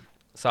 Okay.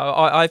 So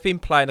I've been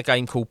playing a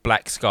game called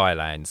Black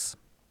Skylands,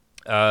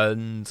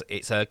 and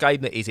it's a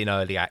game that is in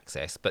early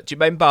access. But do you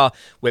remember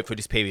we went through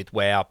this period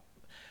where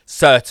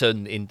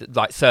certain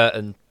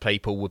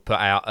people would put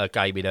out a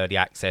game in early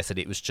access and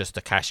it was just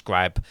a cash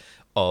grab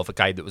of a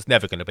game that was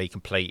never going to be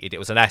completed. It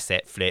was an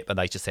asset flip, and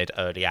they just said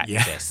early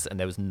access, and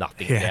there was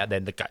nothing there. And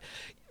then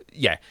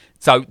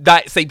so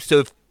that seems to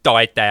have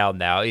died down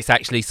now. It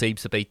actually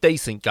seems to be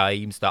decent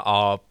games that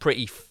are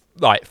pretty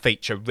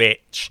feature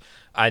rich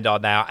and are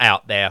now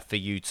out there for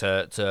you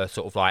to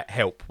sort of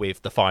help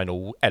with the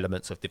final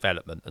elements of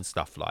development and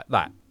stuff like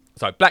that.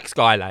 So Black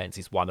Skylands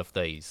is one of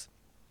these.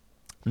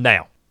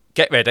 Now,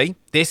 get ready.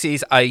 This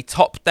is a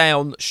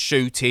top-down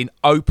shooting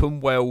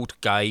open world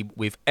game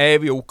with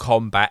aerial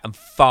combat and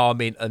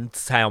farming and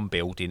town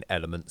building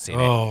elements in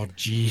it. Oh,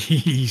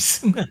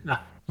 jeez.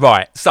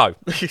 Right, so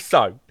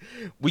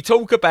we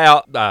talk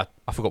about, I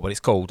forgot what it's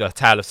called,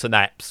 Tale of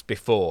Synapse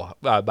before,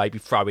 maybe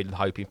throwing and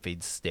hoping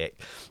things stick.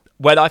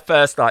 when I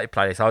first started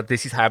playing this,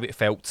 this is how it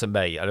felt to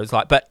me. And I was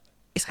like, but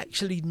it's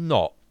actually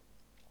not.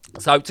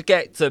 So to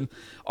get some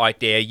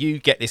idea, you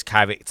get this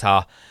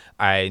character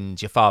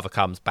and your father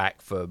comes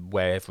back from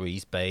wherever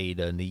he's been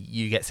and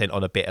you get sent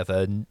on a bit of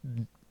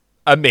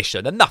a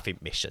mission, a nothing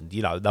mission,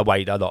 you know, the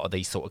way a lot of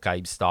these sort of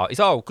games start is,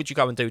 oh, could you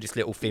go and do this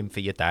little thing for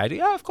your dad?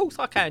 Yeah, of course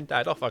I can,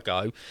 Dad, off I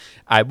go.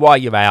 And while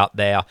you're out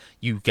there,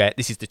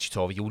 this is the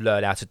tutorial, you'll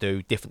learn how to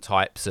do different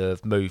types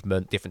of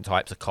movement, different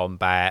types of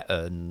combat,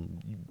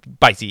 and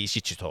basically it's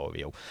your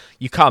tutorial.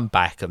 You come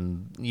back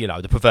and, you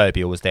know, the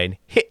proverbial was then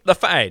hit the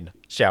fan,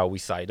 shall we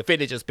say. The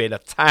village has been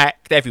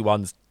attacked,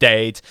 everyone's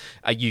dead,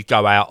 and you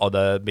go out on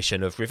a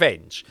mission of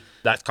revenge.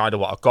 That's kind of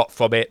what I got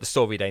from it. The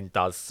story then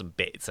does some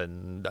bits,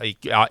 and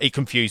it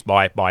confused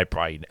my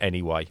brain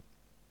anyway.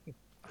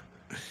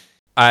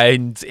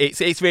 And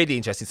it's really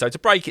interesting. So to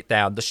break it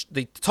down,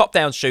 the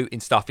top-down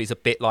shooting stuff is a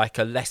bit like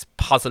a less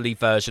puzzly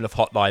version of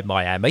Hotline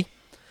Miami.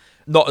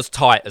 Not as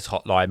tight as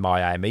Hotline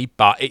Miami,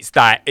 but it's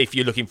that if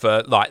you're looking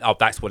for, like, oh,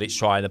 that's what it's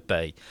trying to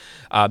be.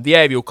 The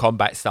aerial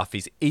combat stuff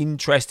is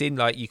interesting.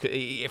 Like,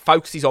 it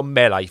focuses on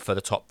melee for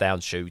the top-down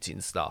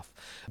shooting stuff,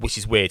 which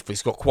is weird because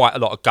it's got quite a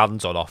lot of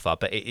guns on offer,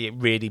 but it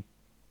really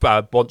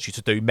wants you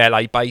to do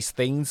melee-based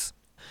things.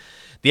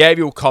 The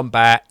aerial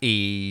combat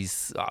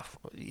is,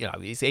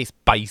 it's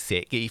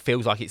basic. It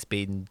feels like it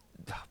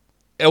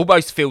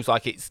almost feels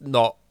like it's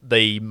not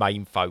the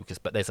main focus,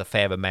 but there's a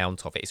fair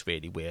amount of it. It's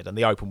really weird. And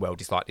the open world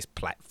is like this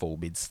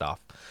platforming stuff.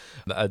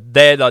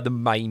 They're like the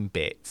main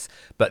bits.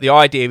 But the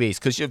idea is,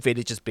 because your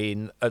village has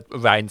been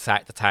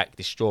ransacked, attacked,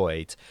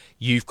 destroyed,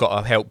 you've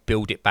got to help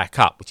build it back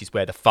up, which is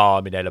where the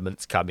farming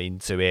elements come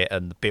into it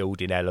and the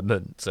building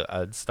elements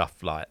and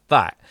stuff like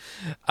that.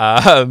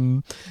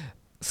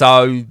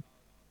 So...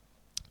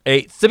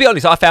 to be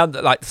honest, I found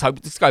that, so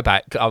let's go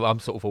back. I'm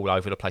sort of all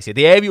over the place here.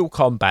 The aerial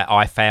combat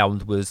I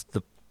found was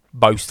the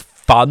most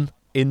fun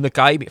in the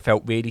game. It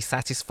felt really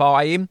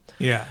satisfying.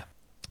 Yeah.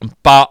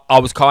 But I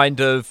was kind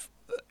of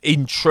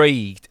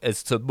intrigued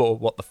as to more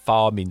what the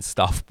farming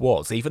stuff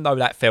was, even though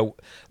that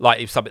felt like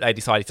it was something they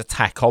decided to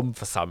tack on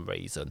for some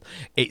reason.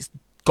 It's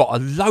got a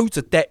loads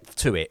of depth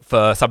to it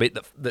for something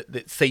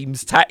that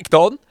seems tacked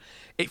on.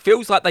 It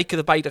feels like they could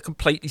have made a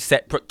completely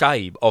separate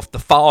game of the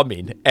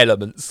farming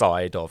element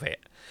side of it.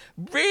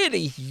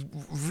 Really,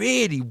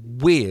 really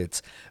weird.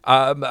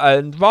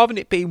 And rather than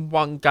it being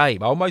one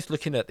game, I'm almost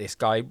looking at this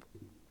game.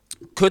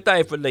 Could they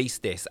have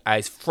released this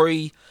as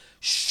 3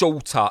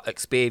 shorter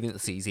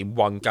experiences in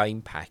one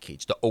game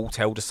package that all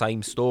tell the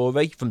same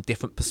story from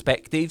different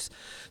perspectives?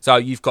 So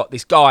you've got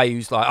this guy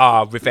who's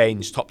like,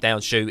 revenge,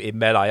 top-down shooting,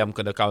 melee, I'm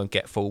going to go and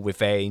get full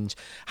revenge.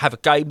 Have a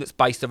game that's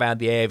based around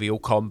the aerial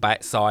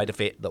combat side of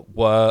it that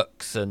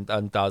works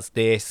and does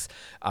this.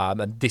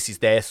 And this is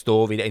their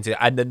story.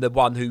 And then the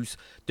one who's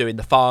doing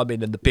the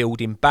farming and the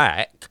building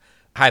back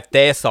have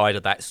their side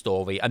of that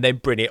story and then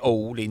bring it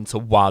all into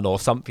one or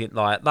something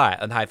like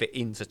that and have it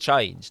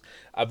interchanged,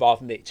 rather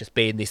than it just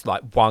being this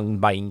like one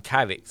main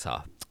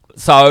character.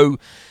 So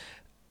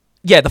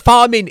yeah, the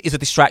farming is a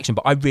distraction,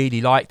 but I really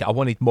liked it. I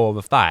wanted more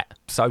of that.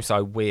 So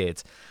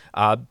weird.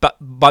 But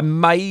my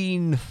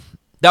main...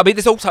 I mean,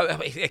 there's also,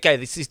 again,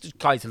 this is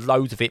kind of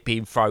loads of it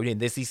being thrown in.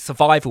 There's these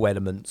survival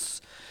elements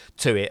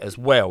to it as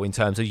well, in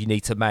terms of you need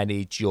to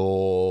manage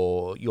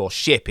your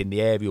ship in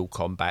the aerial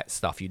combat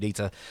stuff. You need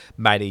to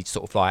manage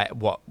sort of like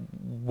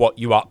what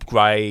you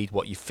upgrade,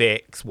 what you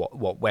fix,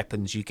 what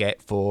weapons you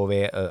get for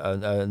it,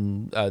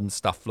 and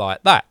stuff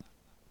like that.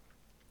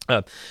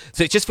 So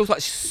it just feels like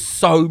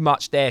so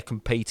much there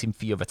competing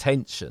for your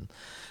attention,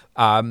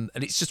 and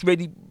it's just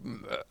really,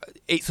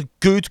 it's a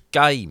good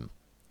game.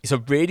 It's a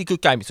really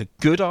good game. It's a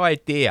good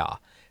idea.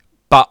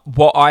 But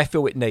what I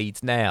feel it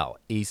needs now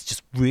is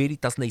just really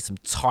does need some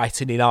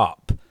tightening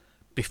up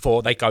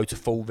before they go to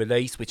full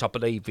release, which I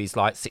believe is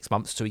like 6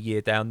 months to a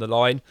year down the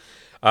line.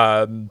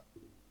 But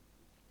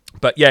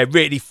yeah,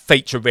 really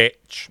feature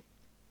rich.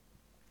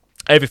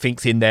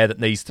 Everything's in there that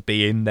needs to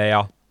be in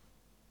there.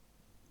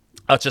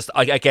 I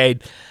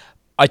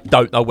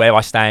don't know where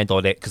I stand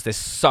on it because there's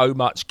so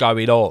much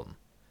going on.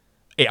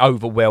 It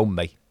overwhelmed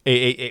me.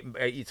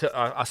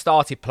 I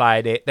started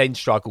playing it, then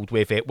struggled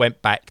with it,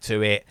 went back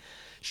to it,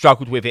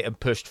 struggled with it and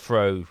pushed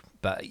through.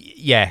 But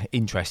yeah,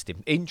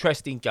 interesting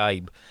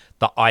game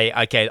that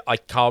I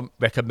can't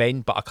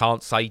recommend, but I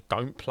can't say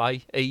don't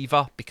play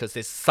either, because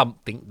there's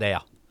something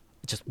there.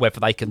 Just whether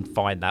they can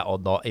find that or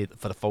not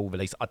for the full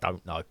release, I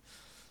don't know.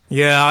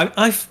 Yeah,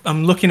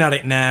 I'm looking at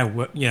it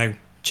now,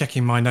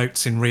 checking my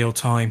notes in real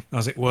time,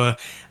 as it were,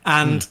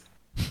 and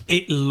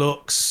it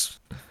looks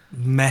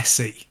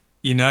messy,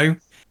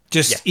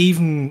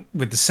 even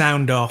with the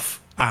sound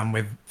off and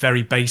with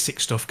very basic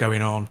stuff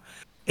going on.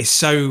 It's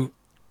so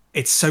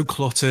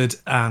cluttered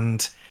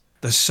and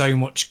there's so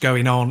much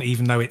going on,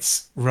 even though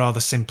it's rather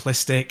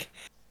simplistic.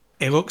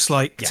 It looks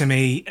like, to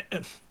me,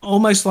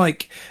 almost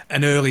like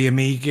an early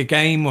Amiga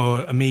game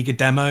or Amiga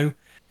demo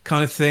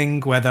kind of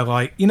thing, where they're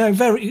like,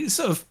 very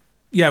sort of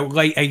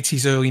late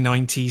 80s, early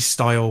 90s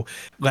style.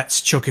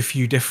 Let's chuck a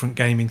few different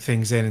gaming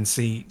things in and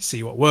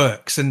see what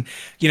works. And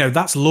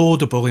that's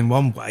laudable in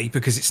one way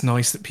because it's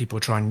nice that people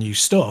are trying new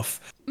stuff.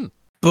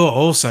 But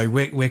also,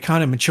 we're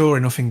kind of mature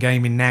enough in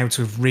gaming now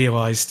to have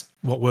realised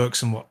what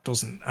works and what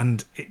doesn't.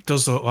 And it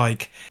does look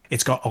like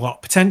it's got a lot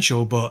of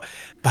potential, but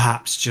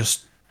perhaps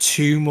just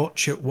too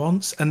much at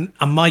once. And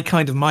my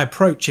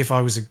approach, if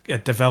I was a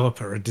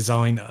developer, a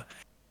designer,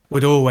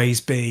 would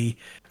always be,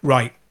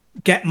 right,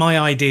 get my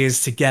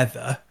ideas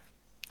together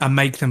and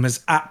make them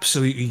as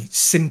absolutely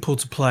simple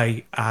to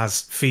play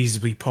as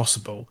feasibly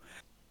possible.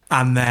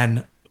 And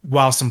then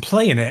whilst I'm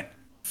playing it,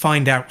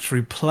 find out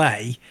through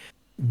play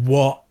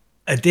what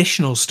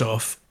additional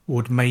stuff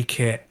would make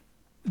it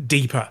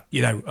deeper,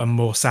 and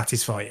more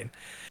satisfying.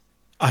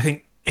 I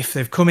think if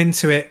they've come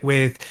into it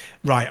with,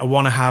 right, I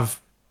want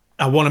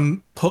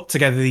to put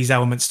together these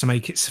elements to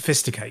make it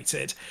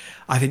sophisticated,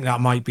 I think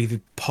that might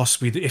be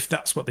if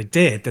that's what they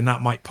did, then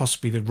that might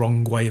possibly be the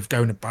wrong way of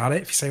going about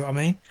it, if you see what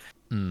I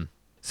mean.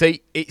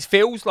 See, it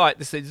feels like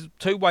there's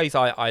two ways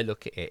I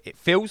look at it. It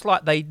feels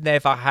like they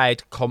never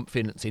had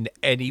confidence in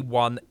any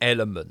one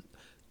element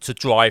to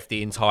drive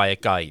the entire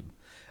game,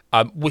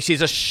 which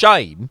is a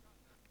shame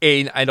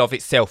in and of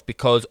itself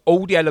because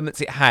all the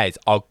elements it has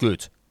are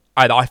good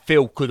and I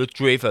feel could have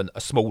driven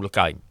a smaller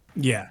game.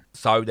 Yeah.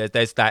 So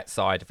there's that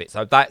side of it.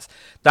 So that's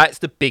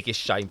the biggest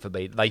shame for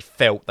me. They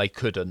felt they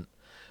couldn't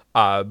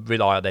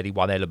rely on any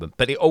one element.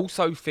 But it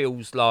also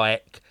feels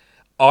like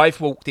I've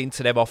walked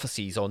into their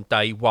offices on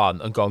day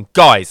one and gone,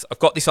 guys, I've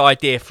got this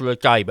idea for a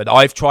game, and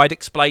I've tried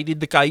explaining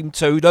the game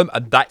to them,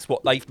 and that's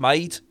what they've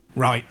made.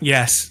 Right.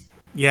 Yes.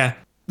 Yeah.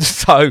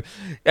 So,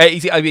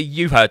 I mean,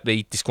 you heard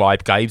me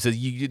describe games, and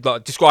you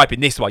like describing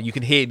this one. You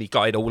can hear me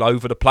going all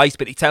over the place,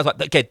 but it sounds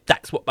like again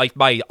that's what they've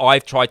made.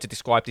 I've tried to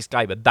describe this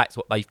game, and that's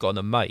what they've gone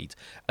and made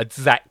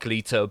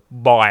exactly to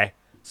my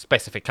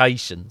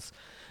specifications.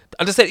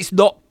 As I said, it's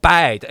not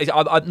bad.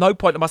 At no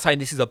point am I saying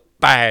this is a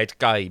bad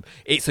game.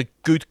 It's a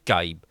good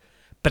game,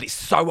 but it's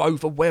so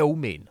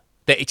overwhelming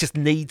that it just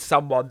needs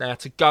someone now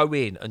to go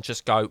in and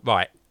just go,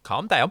 right,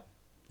 calm down.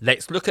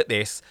 Let's look at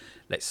this.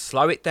 Let's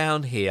slow it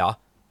down here.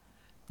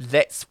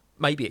 Let's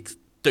maybe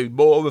do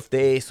more of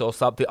this or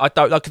something. I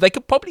don't know, because they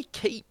could probably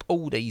keep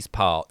all these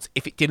parts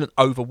if it didn't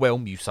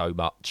overwhelm you so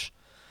much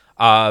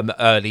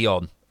early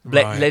on.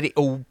 Let it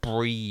all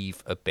breathe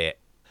a bit.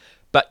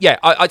 But yeah,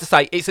 I just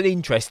say it's an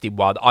interesting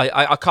one.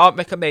 I can't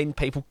recommend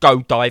people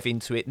go dive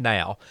into it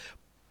now,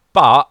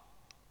 but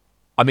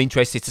I'm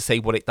interested to see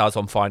what it does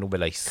on final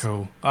release.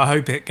 Cool. I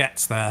hope it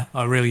gets there.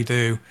 I really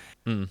do.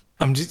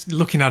 I'm just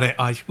looking at it.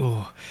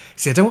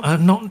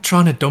 I'm not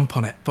trying to dump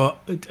on it, but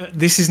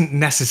this isn't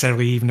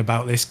necessarily even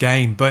about this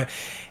game. But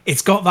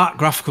it's got that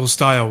graphical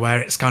style where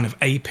it's kind of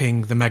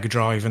aping the Mega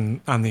Drive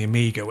and the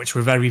Amiga, which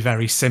were very,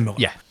 very similar.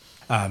 Yeah.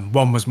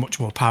 One was much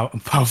more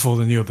powerful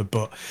than the other,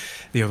 but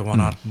the other one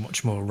had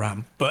much more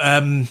RAM. But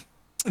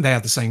they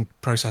had the same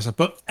processor.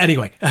 But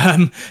anyway,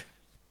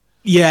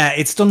 yeah,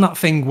 it's done that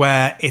thing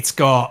where it's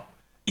got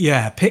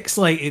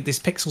pixelated this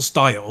pixel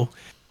style,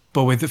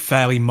 but with a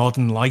fairly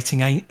modern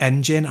lighting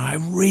engine. I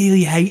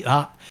really hate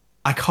that.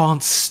 I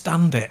can't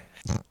stand it.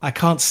 I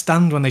can't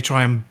stand when they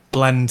try and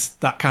blend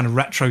that kind of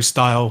retro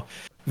style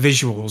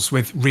visuals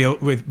with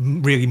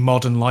really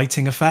modern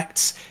lighting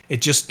effects.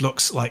 It just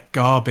looks like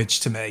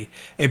garbage to me.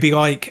 It'd be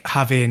like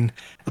having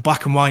a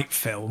black and white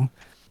film,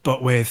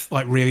 but with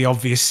like really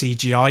obvious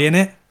CGI in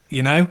it.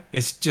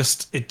 It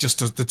just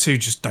does. The two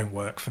just don't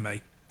work for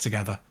me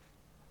together.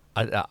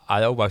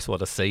 I almost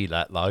want to see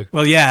that though.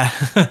 Well, yeah,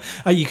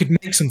 you could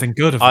make something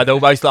good of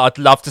it. I'd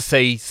love to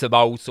see some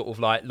old sort of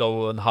like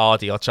Laurel and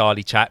Hardy or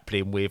Charlie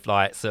Chaplin with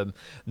like some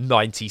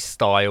 90s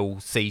style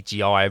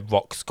CGI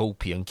rock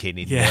Scorpion King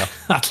in there.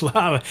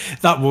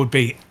 That would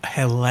be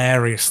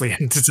hilariously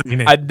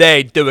entertaining. And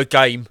then do a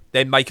game,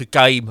 then make a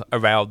game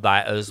around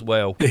that as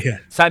well. Yeah.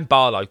 Sam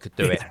Barlow could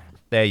do it.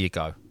 There you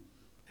go.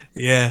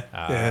 Yeah,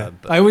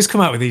 I always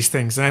come out with these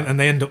things and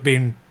they end up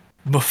being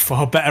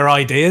far better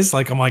ideas.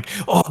 Like I'm like,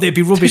 oh, they'd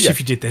be rubbish if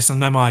you did this,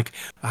 and I'm like,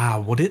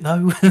 would it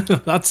though?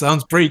 That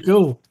sounds pretty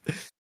cool.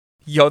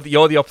 You're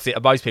the opposite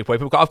of most people.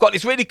 People go, I've got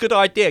this really good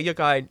idea. You're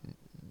going,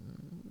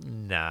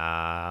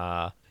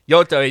 nah.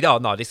 You're doing, oh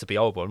no, this would be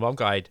horrible. And I'm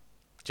going,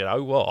 do you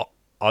know what?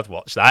 I'd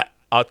watch that.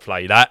 I'd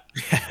play that.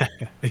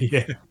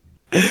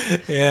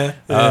 Yeah.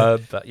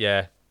 But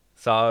yeah.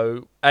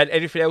 So, and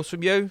anything else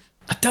from you?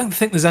 I don't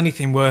think there's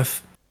anything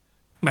worth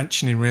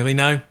mentioning, really.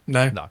 No.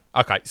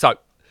 Okay, so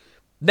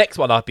next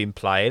one I've been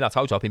playing. I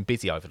told you I've been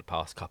busy over the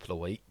past couple of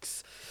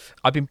weeks.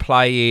 I've been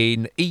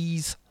playing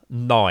Ys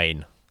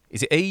 9.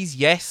 Is it Ys?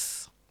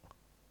 Yes.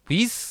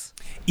 Ys?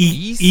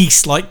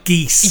 Ys like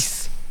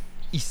geese.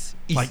 Ys.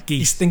 Like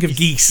geese. Think of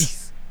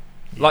geese.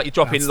 Like you're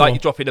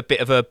dropping a bit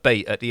of a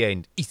beat at the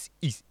end.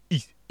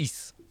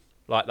 Ys.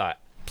 Like that.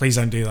 Please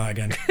don't do that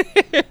again.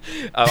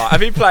 All right, I've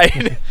been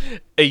playing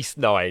Ys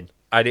 9.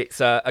 And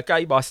it's a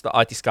game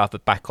I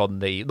discovered back on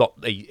not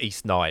the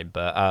Ys 9,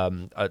 but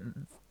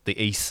the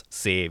Ys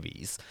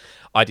series.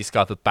 I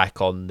discovered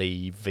back on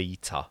the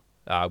Vita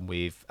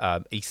with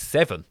Ys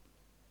 7.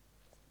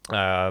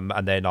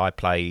 And then I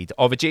played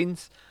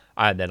Origins,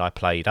 and then I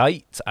played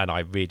 8, and I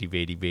really,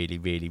 really, really,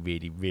 really,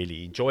 really,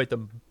 really enjoyed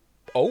them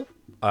all.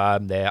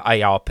 They're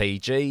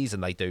ARPGs,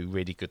 and they do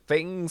really good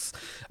things.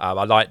 I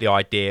like the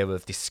idea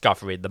of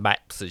discovering the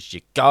maps as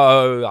you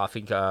go. I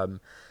think,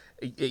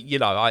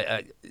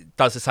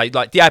 does the same,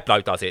 like Diablo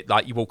does it.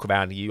 Like, you walk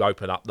around and you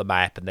open up the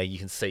map, and then you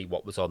can see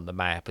what was on the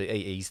map.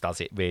 Ys does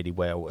it really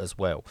well as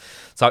well.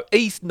 So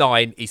Ys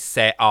 9 is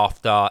set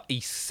after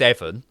Ys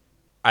 7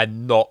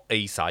 and not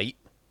Ys 8.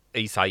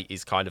 Ys 8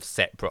 is kind of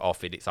separate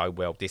off in its own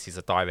world. This is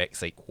a direct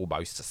sequel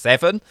almost to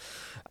 7.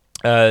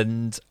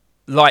 And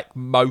like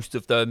most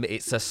of them,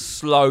 it's a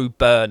slow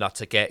burner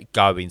to get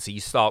going. So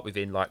you start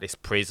within like this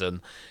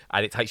prison,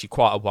 and it takes you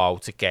quite a while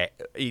to get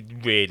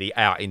really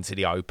out into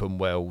the open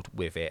world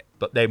with it.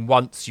 But then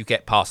once you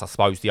get past, I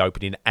suppose, the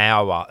opening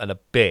hour and a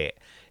bit,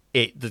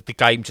 the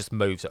game just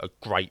moves at a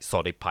great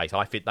solid pace.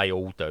 I think they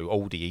all do.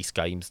 All the Ys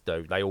games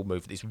do. They all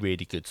move at this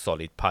really good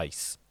solid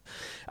pace.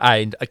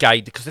 And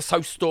again, because they're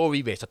so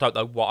story rich, I don't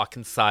know what I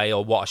can say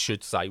or what I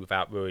should say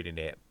without ruining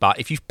it. But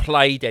if you've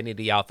played any of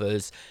the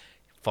others,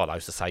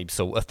 follows the same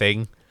sort of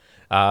thing.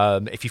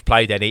 If you've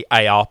played any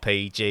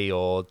ARPG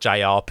or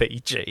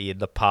JRPG in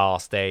the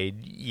past, then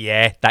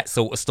yeah, that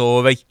sort of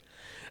story.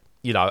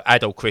 You know,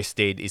 Adol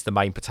Christin is the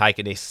main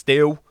protagonist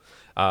still,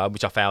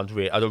 which I found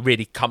a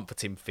really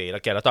comforting feel.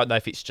 Again, I don't know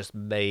if it's just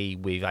me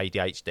with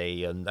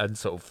ADHD and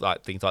sort of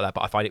like things like that,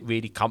 but I find it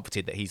really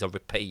comforting that he's a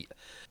repeat.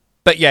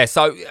 But yeah,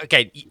 so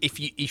again, if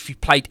you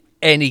played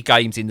any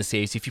games in the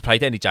series, if you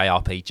played any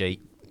JRPG,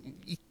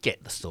 you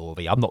get the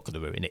story. I'm not going to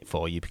ruin it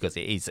for you because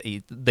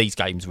these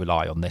games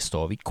rely on their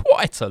story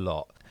quite a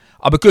lot.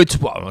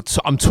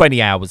 I'm 20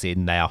 hours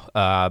in now,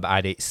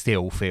 and it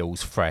still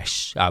feels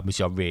fresh, which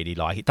I really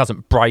like. It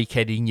doesn't break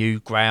any new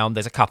ground.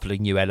 There's a couple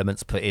of new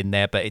elements put in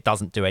there, but it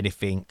doesn't do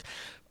anything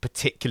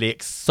particularly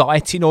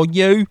exciting or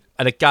new.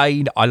 And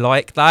again, I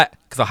like that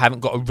because I haven't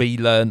got to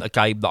relearn a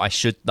game that I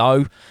should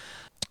know.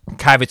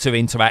 Character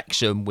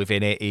interaction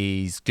within it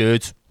is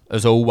good.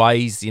 As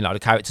always, you know, the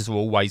characters are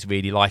always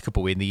really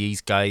likeable in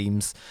these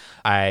games.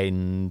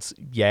 And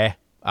yeah,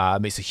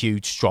 it's a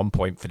huge strong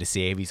point for the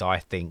series, I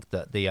think,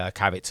 that the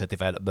character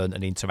development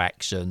and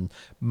interaction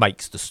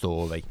makes the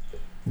story.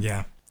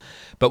 Yeah.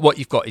 But what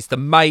you've got is the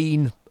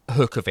main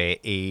hook of it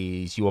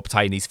is you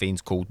obtain these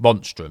things called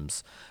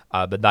monstrums.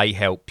 But they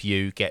help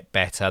you get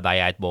better. They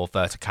add more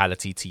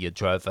verticality to your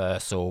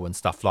traversal and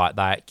stuff like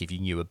that, give you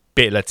new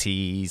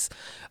abilities,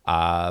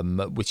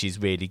 which is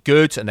really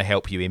good. And they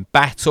help you in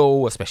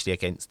battle, especially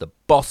against the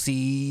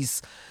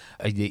bosses.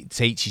 It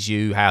teaches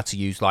you how to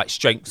use like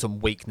strengths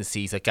and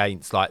weaknesses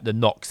against like the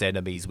Nox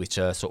enemies, which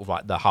are sort of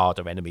like the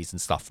harder enemies and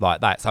stuff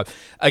like that. So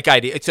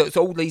again, it's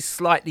all these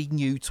slightly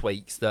new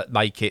tweaks that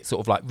make it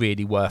sort of like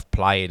really worth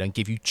playing and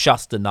give you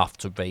just enough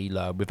to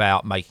relearn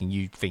without making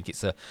you think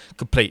it's a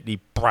completely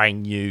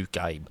brand new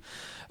game.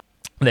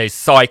 There's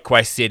side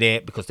quests in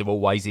it because there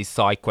always is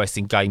side quests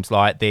in games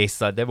like this.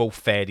 So they're all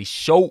fairly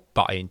short,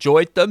 but I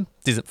enjoyed them.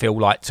 Doesn't feel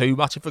like too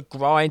much of a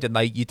grind,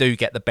 and you do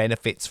get the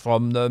benefits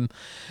from them.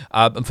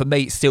 And for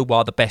me, it's still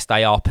one of the best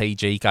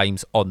ARPG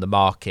games on the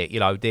market.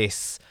 You know,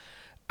 this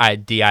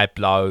and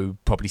Diablo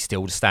probably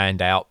still the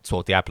standouts,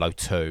 or Diablo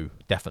 2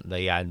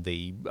 definitely, and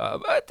the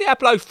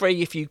Diablo 3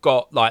 if you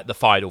got like the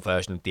final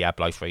version of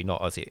Diablo 3,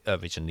 not as it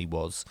originally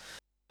was.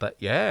 But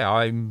yeah,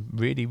 I'm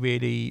really,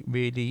 really,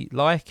 really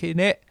liking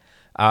it.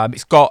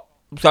 It's got,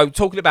 so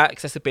talking about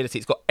accessibility,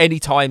 it's got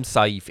anytime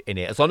save in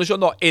it. As long as you're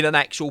not in an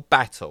actual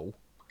battle,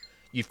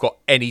 you've got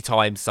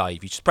anytime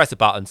save. You just press a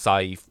button,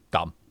 save,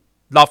 done.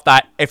 Love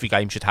that. Every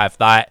game should have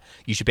that.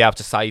 You should be able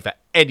to save at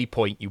any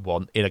point you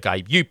want in a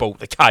game. You bought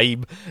the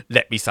game,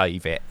 let me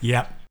save it.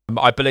 Yeah.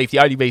 I believe the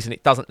only reason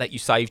it doesn't let you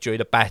save during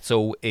a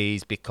battle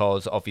is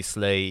because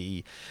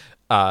obviously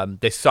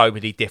there's so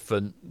many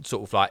different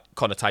sort of like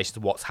connotations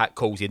of what's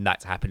causing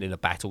that to happen in a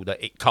battle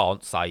that it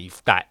can't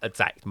save that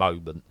exact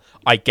moment.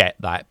 I get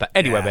that, but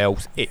anywhere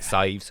else it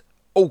saves.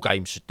 All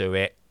games should do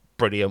it.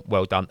 Brilliant,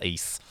 well done,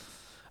 Ys.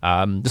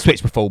 The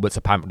Switch performance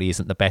apparently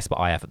isn't the best, but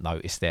I haven't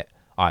noticed it.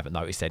 I haven't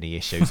noticed any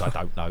issues. I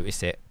don't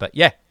notice it, but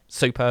yeah,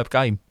 superb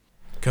game.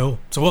 Cool.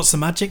 So what's the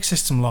magic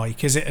system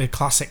like? Is it a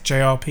classic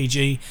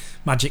JRPG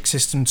magic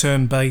system,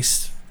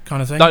 turn-based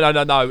kind of thing?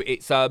 No.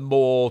 It's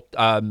more.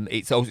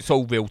 It's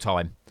all real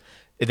time.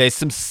 There's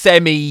some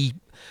semi.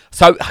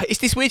 So it's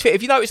this weird thing.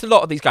 If you notice, a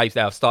lot of these games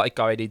now have started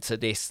going into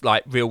this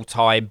like real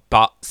time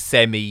but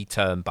semi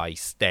turn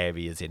based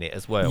areas in it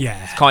as well.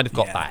 Yeah, it's kind of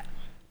got that,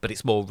 but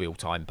it's more real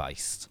time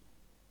based.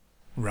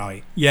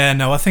 Right. Yeah.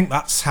 No, I think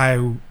that's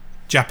how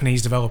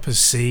Japanese developers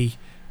see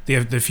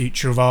the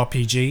future of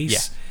RPGs. Yeah.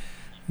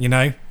 You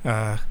know,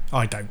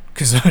 I don't,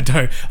 because I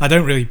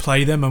don't really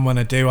play them, and when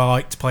I do, I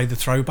like to play the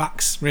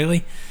throwbacks,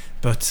 really.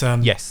 But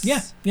yes,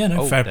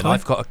 fair play.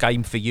 I've got a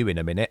game for you in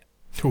a minute.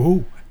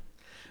 Ooh.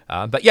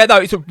 But yeah, no,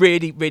 it's a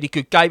really, really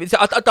good game.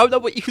 I don't know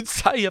what you can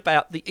say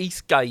about the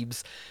Ys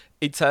games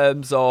in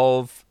terms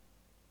of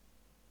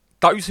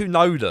those who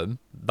know them,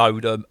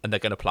 and they're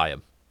going to play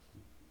them.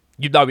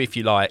 You know if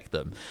you like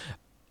them.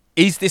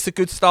 Is this a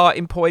good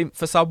starting point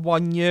for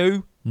someone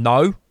new?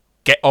 No.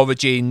 get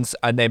Origins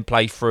and then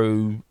play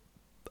through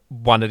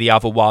one of the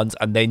other ones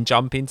and then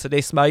jump into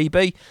this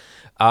maybe.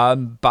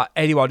 But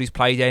anyone who's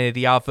played any of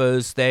the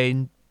others,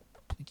 then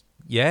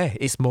yeah,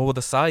 it's more of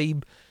the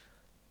same.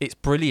 It's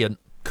brilliant.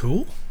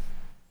 Cool.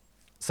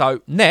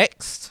 So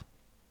next,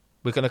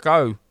 we're going to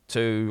go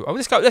to...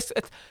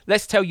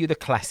 Let's tell you the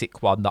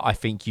classic one that I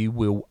think you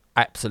will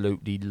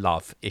absolutely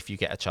love if you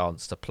get a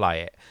chance to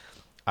play it.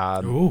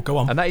 Go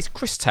on. And that is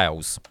Cris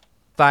Tales.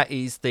 That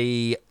is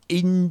the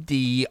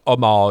indie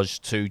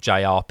homage to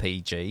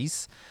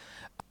JRPGs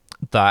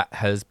that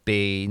has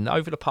been,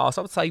 over the past,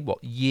 I would say,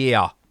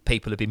 year,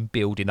 people have been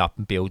building up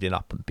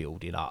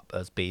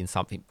as being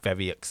something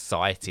very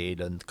exciting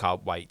and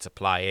can't wait to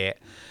play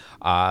it.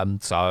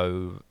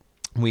 So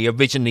we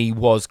originally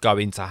was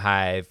going to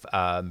have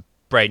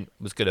Brent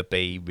was going to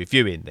be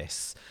reviewing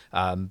this,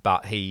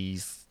 but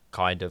he's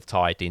kind of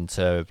tied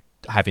into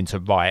having to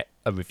write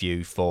a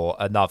review for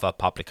another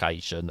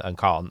publication and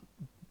can't.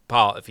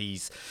 Part of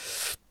his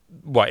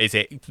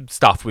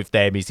stuff with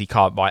them is he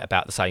can't write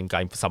about the same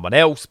game for someone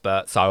else,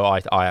 but so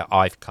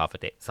I've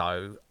covered it.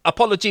 So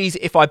apologies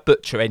if I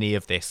butcher any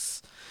of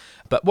this,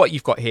 but what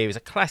you've got here is a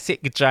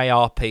classic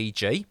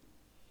JRPG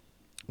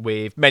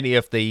with many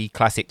of the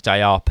classic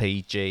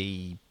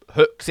JRPG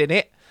hooks in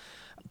it,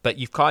 but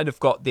you've kind of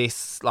got this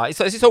so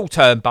it's all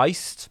turn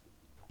based.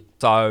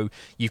 So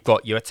you've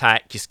got your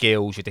attack, your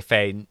skills, your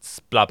defense,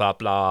 blah blah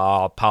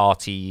blah,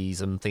 parties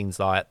and things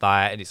like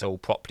that, and it's all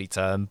properly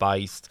turn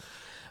based.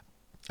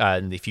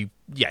 And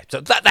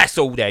so that's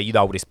all there, you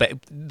know this.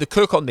 But the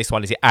cook on this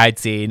one is it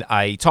adds in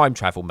a time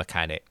travel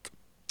mechanic.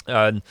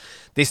 And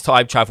this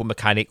time travel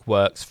mechanic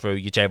works through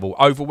your general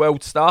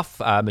overworld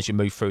stuff as you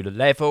move through the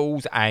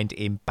levels and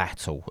in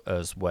battle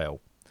as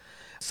well.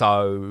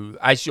 So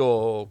as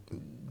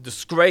the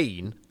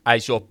screen,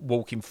 as you're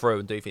walking through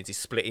and doing things, is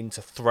split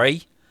into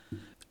 3.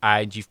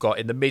 And you've got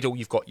in the middle,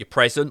 you've got your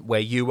present where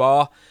you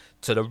are.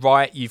 To the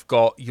right, you've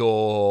got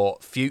your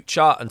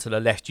future. And to the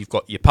left, you've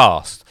got your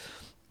past.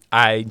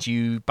 And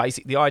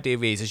the idea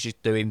is, as you're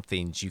doing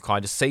things, you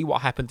kind of see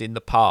what happened in the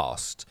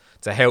past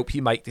to help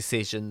you make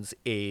decisions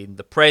in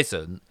the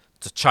present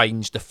to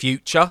change the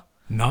future.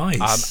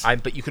 Nice.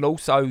 But you can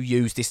also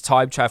use this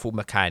time travel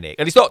mechanic.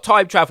 And it's not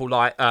time travel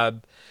like,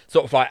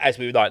 sort of like, as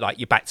we would like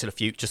your Back to the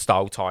Future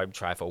style time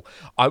travel.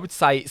 I would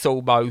say it's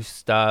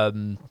almost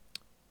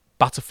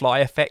butterfly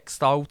effect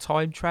style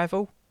time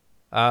travel,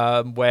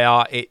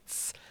 where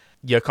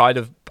you're kind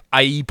of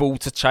able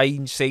to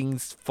change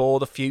things for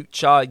the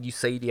future and you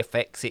see the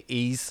effects it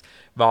is,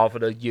 rather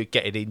than you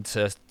getting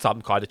into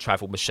some kind of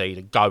travel machine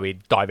and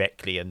going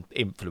directly and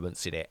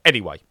influencing it.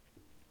 Anyway,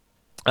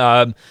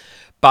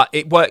 but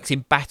it works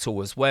in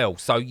battle as well.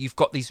 So you've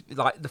got these,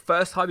 the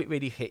first time it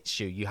really hits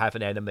you, you have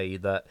an enemy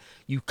that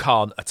you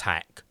can't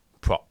attack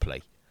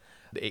properly.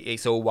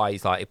 It's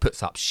always it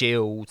puts up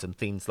shields and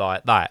things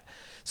like that.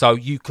 So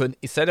you can,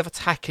 instead of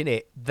attacking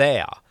it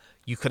there,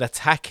 you can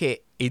attack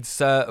it in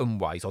certain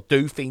ways or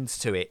do things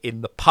to it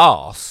in the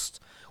past,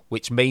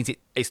 which means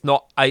it's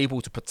not able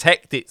to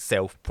protect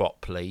itself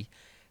properly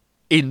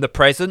in the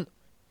present.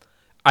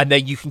 And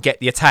then you can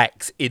get the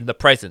attacks in the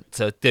present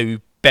to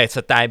do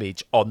better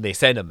damage on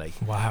this enemy.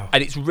 Wow.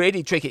 And it's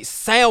really tricky. It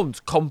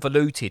sounds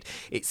convoluted.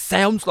 It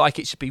sounds like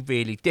it should be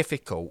really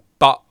difficult.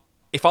 But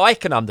if I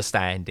can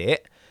understand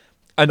it,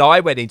 and I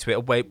went into it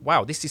and went,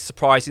 wow, this is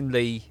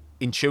surprisingly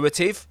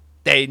intuitive,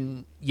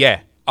 then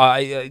yeah,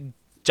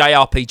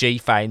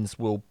 JRPG fans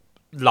will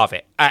love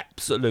it.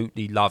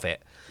 Absolutely love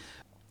it.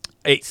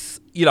 It's,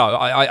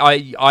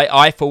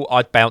 I thought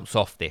I'd bounce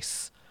off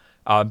this,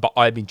 but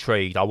I'm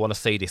intrigued. I want to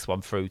see this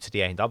one through to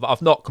the end.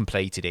 I've not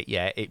completed it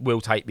yet. It will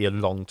take me a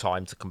long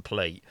time to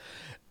complete,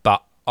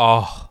 but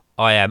I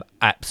am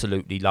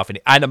absolutely loving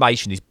it.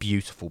 Animation is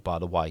beautiful, by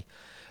the way.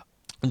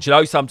 And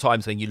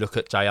sometimes when you look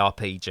at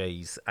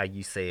JRPGs and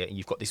you see it and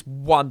you've got this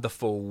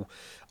wonderful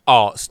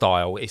art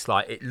style, it's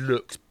it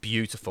looks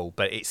beautiful,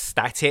 but it's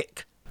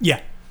static. Yeah.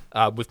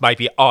 With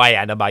maybe eye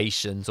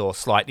animations or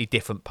slightly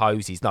different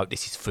poses. No,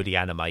 this is fully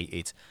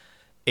animated.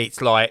 It's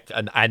like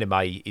an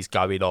anime is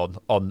going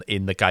on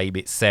in the game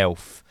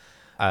itself.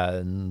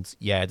 And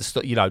yeah, the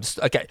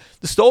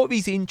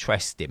story's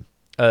interesting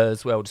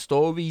as well. The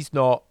story's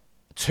not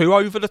too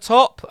over the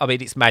top. I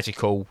mean, it's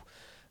magical,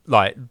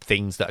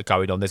 things that are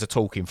going on. There's a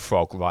talking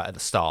frog right at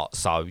the start,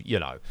 so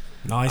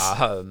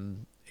nice.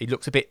 It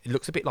looks a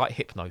bit like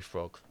Hypno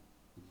Frog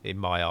in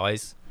my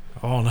eyes.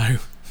 Oh no.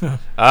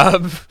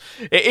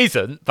 It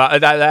isn't, but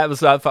that was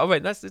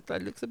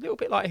that looks a little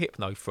bit like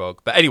Hypno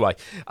Frog. But anyway,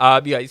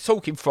 it's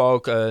talking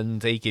frog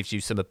and he gives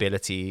you some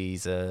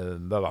abilities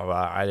and blah, blah,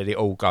 blah, and then it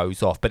all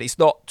goes off, but it's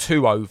not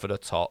too over the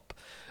top.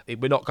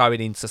 We're not going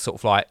into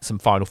sort of some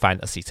Final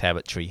Fantasy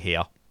territory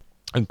here.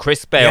 And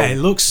Chris Bell, yeah, it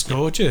looks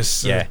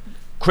gorgeous. Yeah,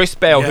 Chris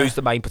Bell, who's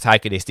the main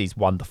protagonist, is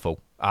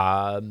wonderful.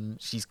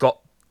 She's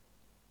got,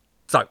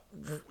 so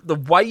the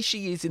way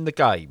she is in the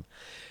game,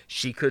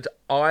 they could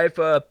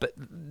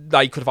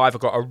have either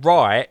got her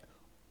right,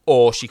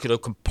 or she could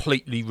have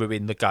completely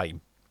ruined the game.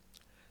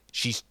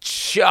 She's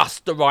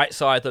just the right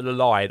side of the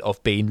line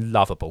of being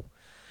lovable.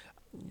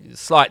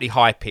 slightly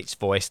high-pitched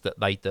voice that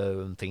they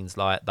do and things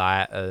like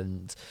that,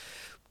 and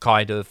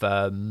kind of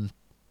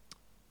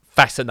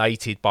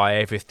fascinated by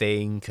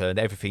everything, and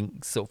everything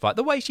sort of like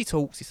the way she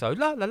talks is so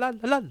la la la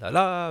la la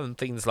la and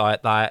things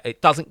like that. It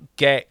doesn't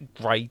get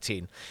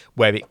grating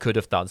where it could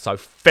have done, so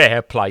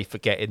fair play for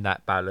getting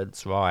that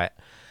balance right.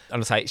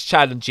 And I say it's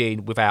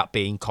challenging without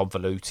being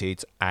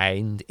convoluted,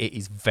 and it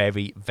is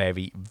very,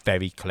 very,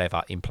 very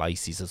clever in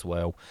places as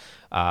well.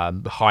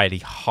 Highly,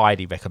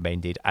 highly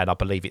recommended, and I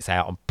believe it's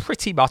out on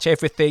pretty much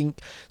everything: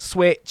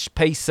 Switch,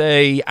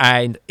 PC,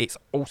 and it's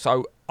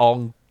also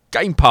on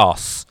Game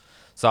Pass.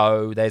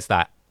 So there's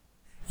that.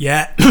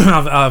 Yeah,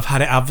 I've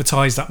had it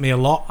advertised at me a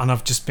lot, and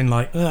I've just been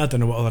like, I don't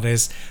know what that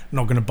is. I'm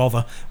not going to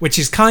bother. Which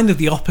is kind of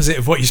the opposite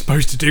of what you're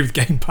supposed to do with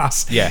Game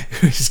Pass. Yeah,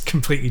 which is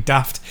completely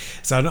daft.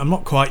 So I'm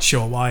not quite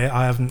sure why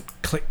I haven't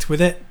clicked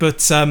with it,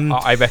 but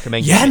I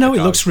recommend. Yeah, no,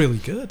 it looks really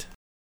good.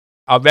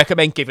 I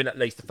recommend giving at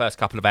least the first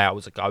couple of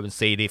hours a go and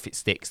seeing if it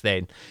sticks.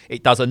 Then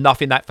it does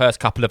enough in that first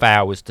couple of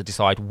hours to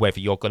decide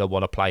whether you're going to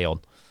want to play on.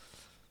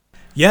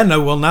 Yeah,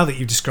 no, well, now that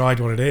you've described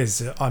what it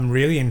is, I'm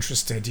really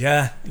interested.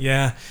 Yeah.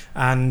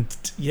 And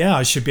yeah,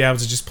 I should be able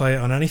to just play it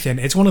on anything.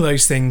 It's one of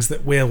those things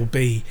that will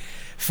be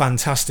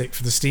fantastic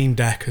for the Steam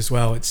Deck as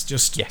well. It's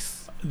just,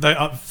 yes,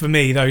 for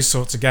me, those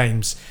sorts of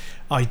games,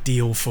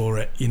 ideal for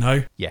it, you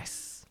know?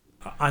 Yes.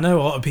 I know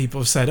a lot of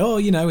people have said,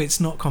 it's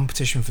not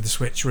competition for the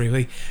Switch,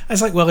 really. I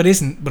was like, well, it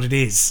isn't, but it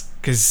is,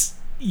 because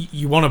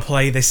you want to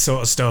play this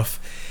sort of stuff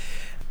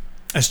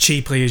as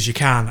cheaply as you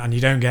can, and you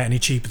don't get any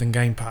cheaper than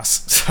Game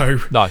Pass. So,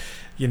 no.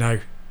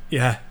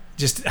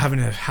 Just having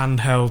a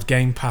handheld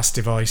Game Pass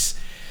device,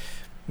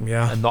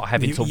 and not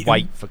having to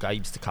wait for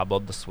games to come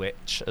on the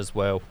Switch as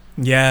well.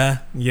 Yeah.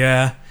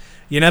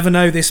 You never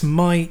know. This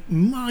might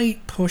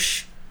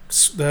push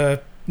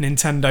the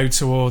Nintendo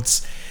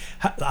towards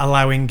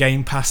allowing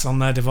Game Pass on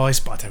their device,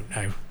 but I don't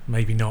know.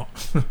 Maybe not.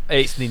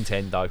 It's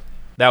Nintendo.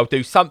 They'll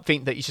do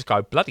something that you just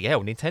go, bloody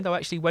hell, Nintendo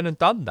actually went and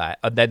done that.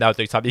 And then they'll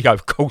do something you go,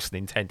 of course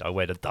Nintendo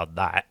went and done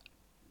that.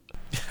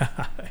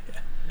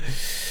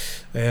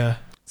 Yeah.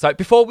 So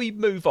before we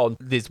move on,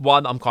 there's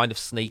one I'm kind of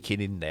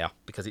sneaking in there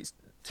because it's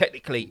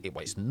technically,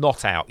 it's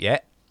not out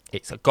yet.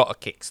 It's got a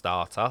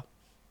Kickstarter.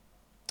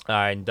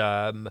 And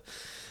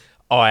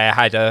I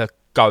had a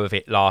go of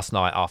it last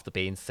night after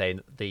being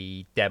sent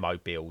the demo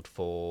build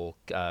for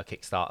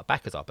Kickstarter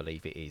backers, I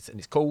believe it is. And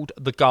it's called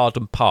The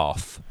Garden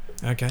Path.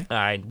 Okay.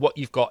 And what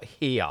you've got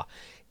here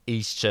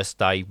is just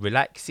a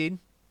relaxing,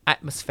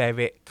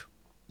 atmospheric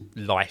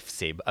life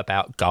sim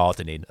about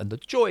gardening and the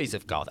joys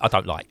of gardening. I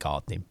don't like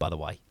gardening, by the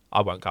way.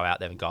 I won't go out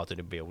there and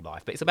garden in real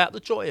life, but it's about the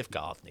joy of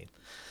gardening.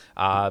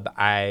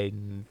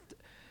 And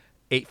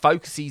it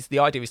focuses, the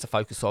idea is to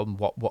focus on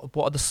what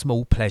are the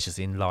small pleasures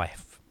in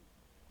life.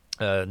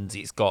 And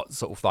it's got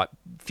sort of like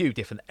a few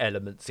different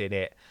elements in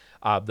it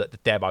that the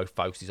demo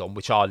focuses on,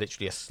 which are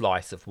literally a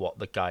slice of what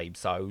the game.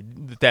 So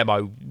the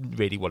demo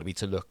really wanted me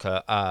to look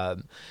at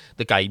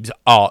the game's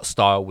art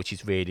style, which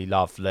is really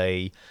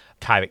lovely,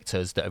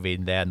 characters that are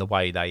in there and the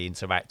way they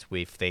interact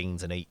with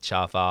things and each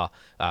other.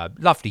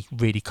 Lovely,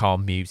 really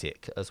calm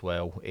music as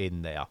well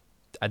in there.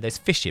 And there's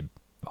fishing.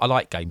 I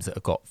like games that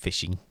have got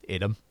fishing in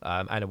them.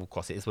 Animal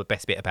Crossing is the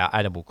best bit about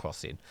Animal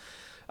Crossing.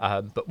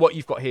 But what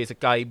you've got here is a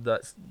game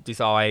that's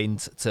designed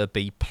to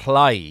be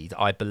played,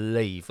 I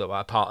believe,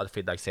 that part of the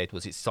thing they said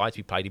was it's designed to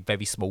be played in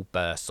very small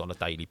bursts on a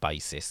daily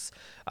basis.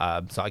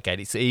 So again,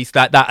 it's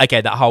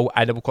that whole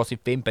Animal Crossing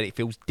thing, but it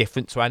feels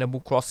different to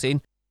Animal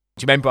Crossing.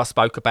 Do you remember I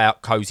spoke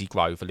about Cozy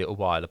Grove a little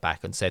while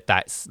back and said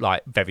that's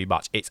like very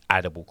much it's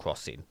Animal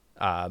Crossing,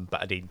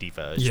 but an indie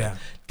version. Yeah.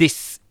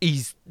 This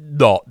is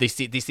not. This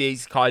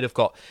is kind of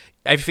got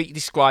everything you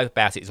describe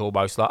about it is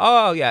almost like,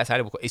 oh yeah, it's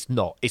Animal Crossing. It's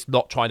not. It's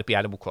not trying to be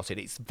Animal Crossing.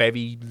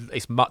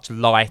 It's much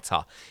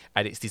lighter,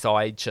 and it's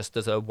designed just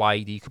as a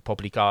way that you could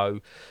probably go,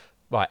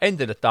 right,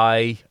 end of the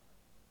day,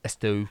 let's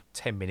do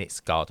 10 minutes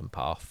garden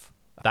path.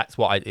 That's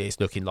what it's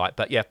looking like.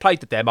 But yeah, played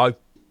the demo.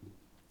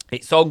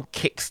 It's on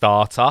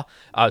Kickstarter.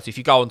 So if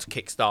you go onto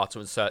Kickstarter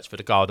and search for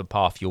the Garden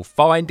Path, you'll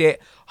find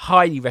it.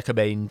 Highly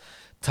recommend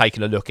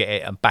taking a look at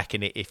it and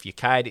backing it if you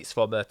can. It's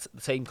from a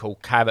team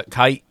called Carrot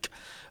Cake,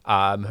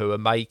 who are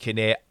making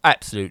it.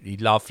 Absolutely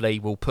lovely.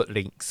 We'll put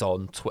links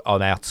on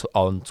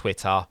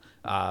Twitter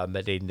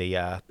and in the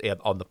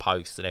on the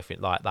post and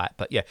everything like that.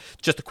 But yeah,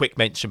 just a quick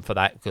mention for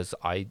that because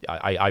I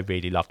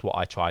really loved what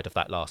I tried of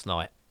that last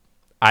night.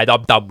 And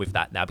I'm done with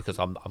that now because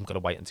I'm going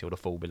to wait until the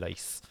full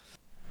release.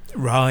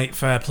 Right,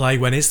 fair play.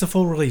 When is the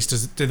full release?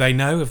 Do they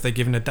know? Have they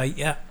given a date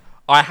yet?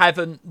 I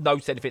haven't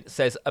noticed anything that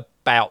says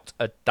about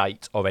a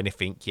date or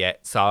anything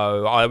yet.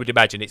 So I would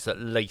imagine it's at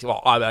least,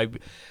 I'm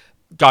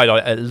going on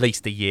at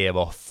least a year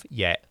off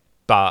yet.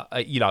 But,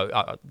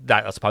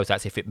 that I suppose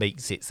that's if it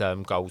meets its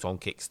goals on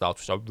Kickstarter,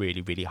 which I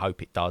really, really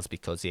hope it does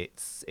because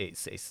it's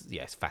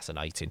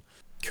fascinating.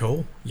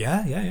 Cool.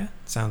 Yeah.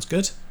 Sounds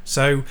good.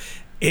 So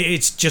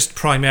it's just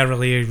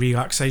primarily a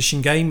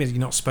relaxation game. You're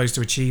not supposed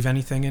to achieve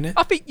anything in it?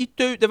 I think you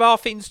do. There are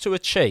things to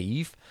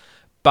achieve,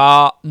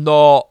 but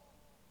not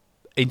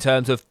in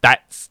terms of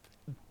that's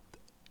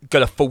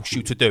going to force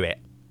you to do it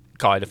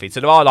kind of thing. So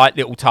there are like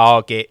little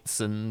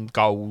targets and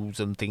goals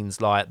and things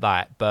like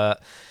that,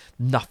 but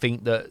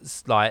nothing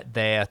that's like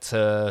there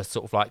to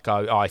sort of like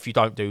go, oh, if you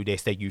don't do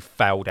this, then you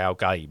failed our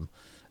game.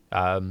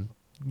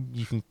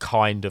 You can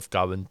kind of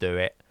go and do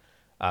it,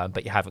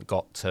 but you haven't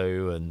got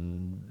to.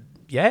 And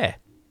yeah,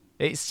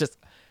 it's just,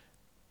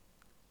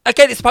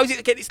 again,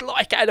 it's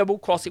like Animal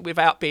Crossing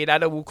without being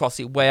Animal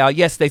Crossing, where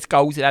yes, there's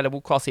goals in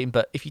Animal Crossing,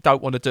 but if you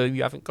don't want to do them,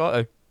 you haven't got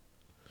to.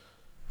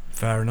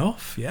 Fair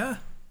enough, yeah.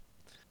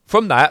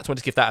 From that, I just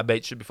wanted to give that a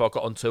mention before I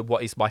got on to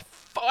what is my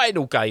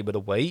final game of the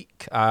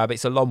week.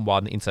 It's a long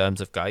one in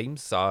terms of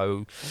games.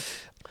 So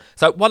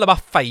one of my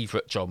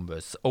favourite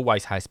genres,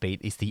 always has been,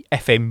 is the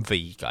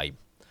FMV game.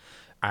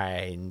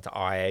 And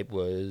I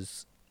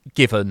was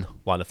given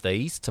one of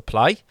these to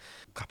play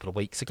a couple of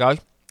weeks ago.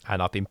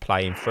 And I've been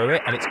playing through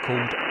it. And it's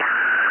called...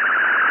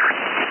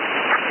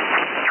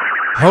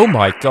 Oh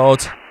my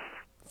God.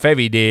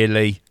 Very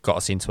nearly got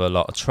us into a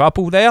lot of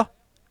trouble there.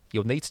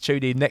 You'll need to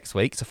tune in next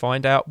week to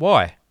find out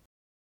why.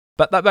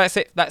 But that's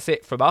it. That's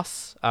it from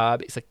us.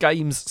 It's a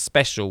games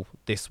special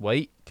this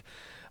week.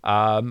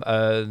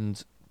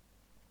 And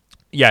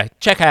yeah,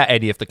 check out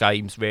any of the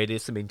games, really.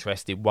 There's some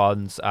interesting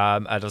ones.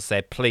 As I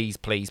said, please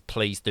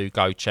do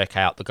go check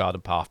out The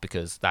Garden Path,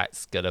 because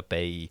that's going to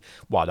be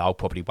one I'll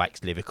probably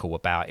wax lyrical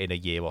about in a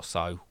year or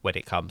so when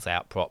it comes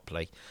out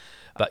properly.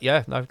 But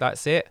yeah, no,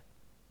 that's it.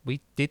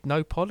 We did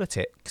no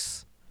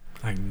politics.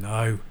 I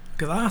know.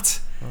 Look at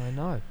that. I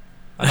know.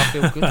 And I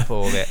feel good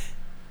for it.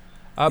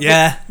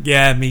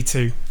 Yeah, me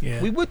too. Yeah.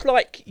 We would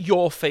like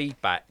your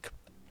feedback.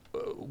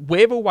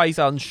 We're always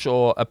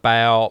unsure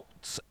about,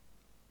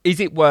 is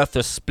it worth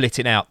us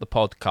splitting out the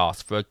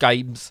podcast for a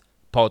games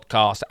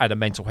podcast and a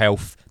mental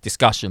health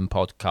discussion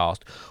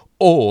podcast?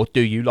 Or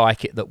do you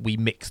like it that we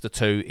mix the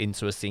two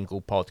into a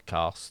single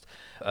podcast?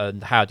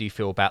 And how do you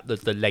feel about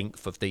the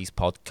length of these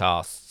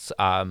podcasts?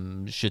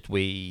 Should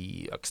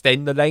we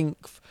extend the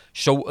length,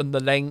 shorten the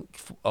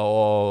length,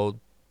 or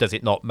does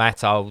it not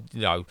matter?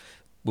 You know,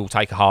 we'll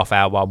take a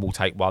half-hour one, we'll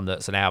take one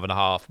that's an hour and a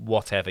half,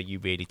 whatever, you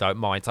really don't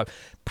mind. So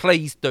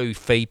please do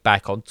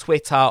feedback on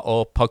Twitter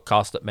or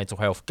podcast at Mental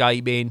Health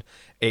Gaming.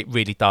 It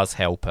really does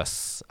help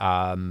us.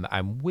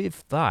 And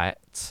with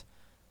that,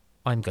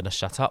 I'm going to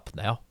shut up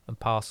now and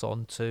pass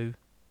on to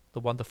the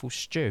wonderful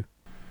Stu.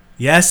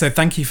 Yeah, so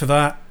thank you for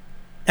that.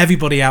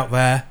 Everybody out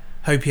there,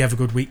 hope you have a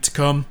good week to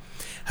come.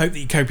 Hope that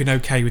you're coping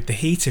okay with the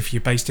heat. If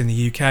you're based in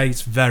the UK,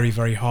 it's very,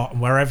 very hot.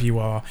 And wherever you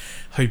are,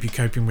 hope you're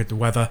coping with the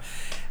weather.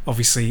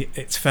 Obviously,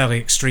 it's fairly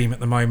extreme at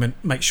the moment.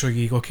 Make sure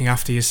you're looking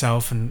after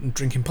yourself and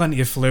drinking plenty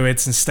of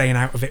fluids and staying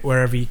out of it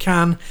wherever you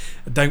can.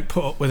 Don't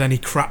put up with any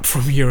crap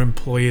from your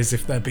employers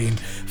if they're being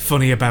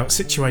funny about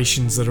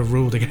situations that are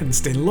ruled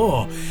against in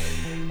law.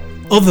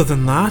 Other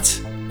than that,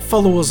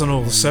 follow us on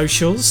all the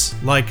socials,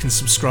 like and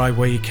subscribe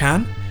where you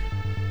can.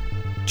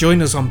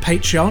 Join us on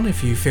Patreon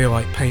if you feel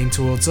like paying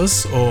towards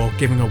us or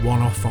giving a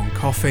one-off on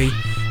coffee.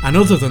 And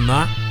other than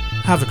that,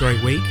 have a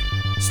great week,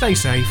 stay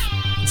safe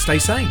and stay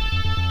sane.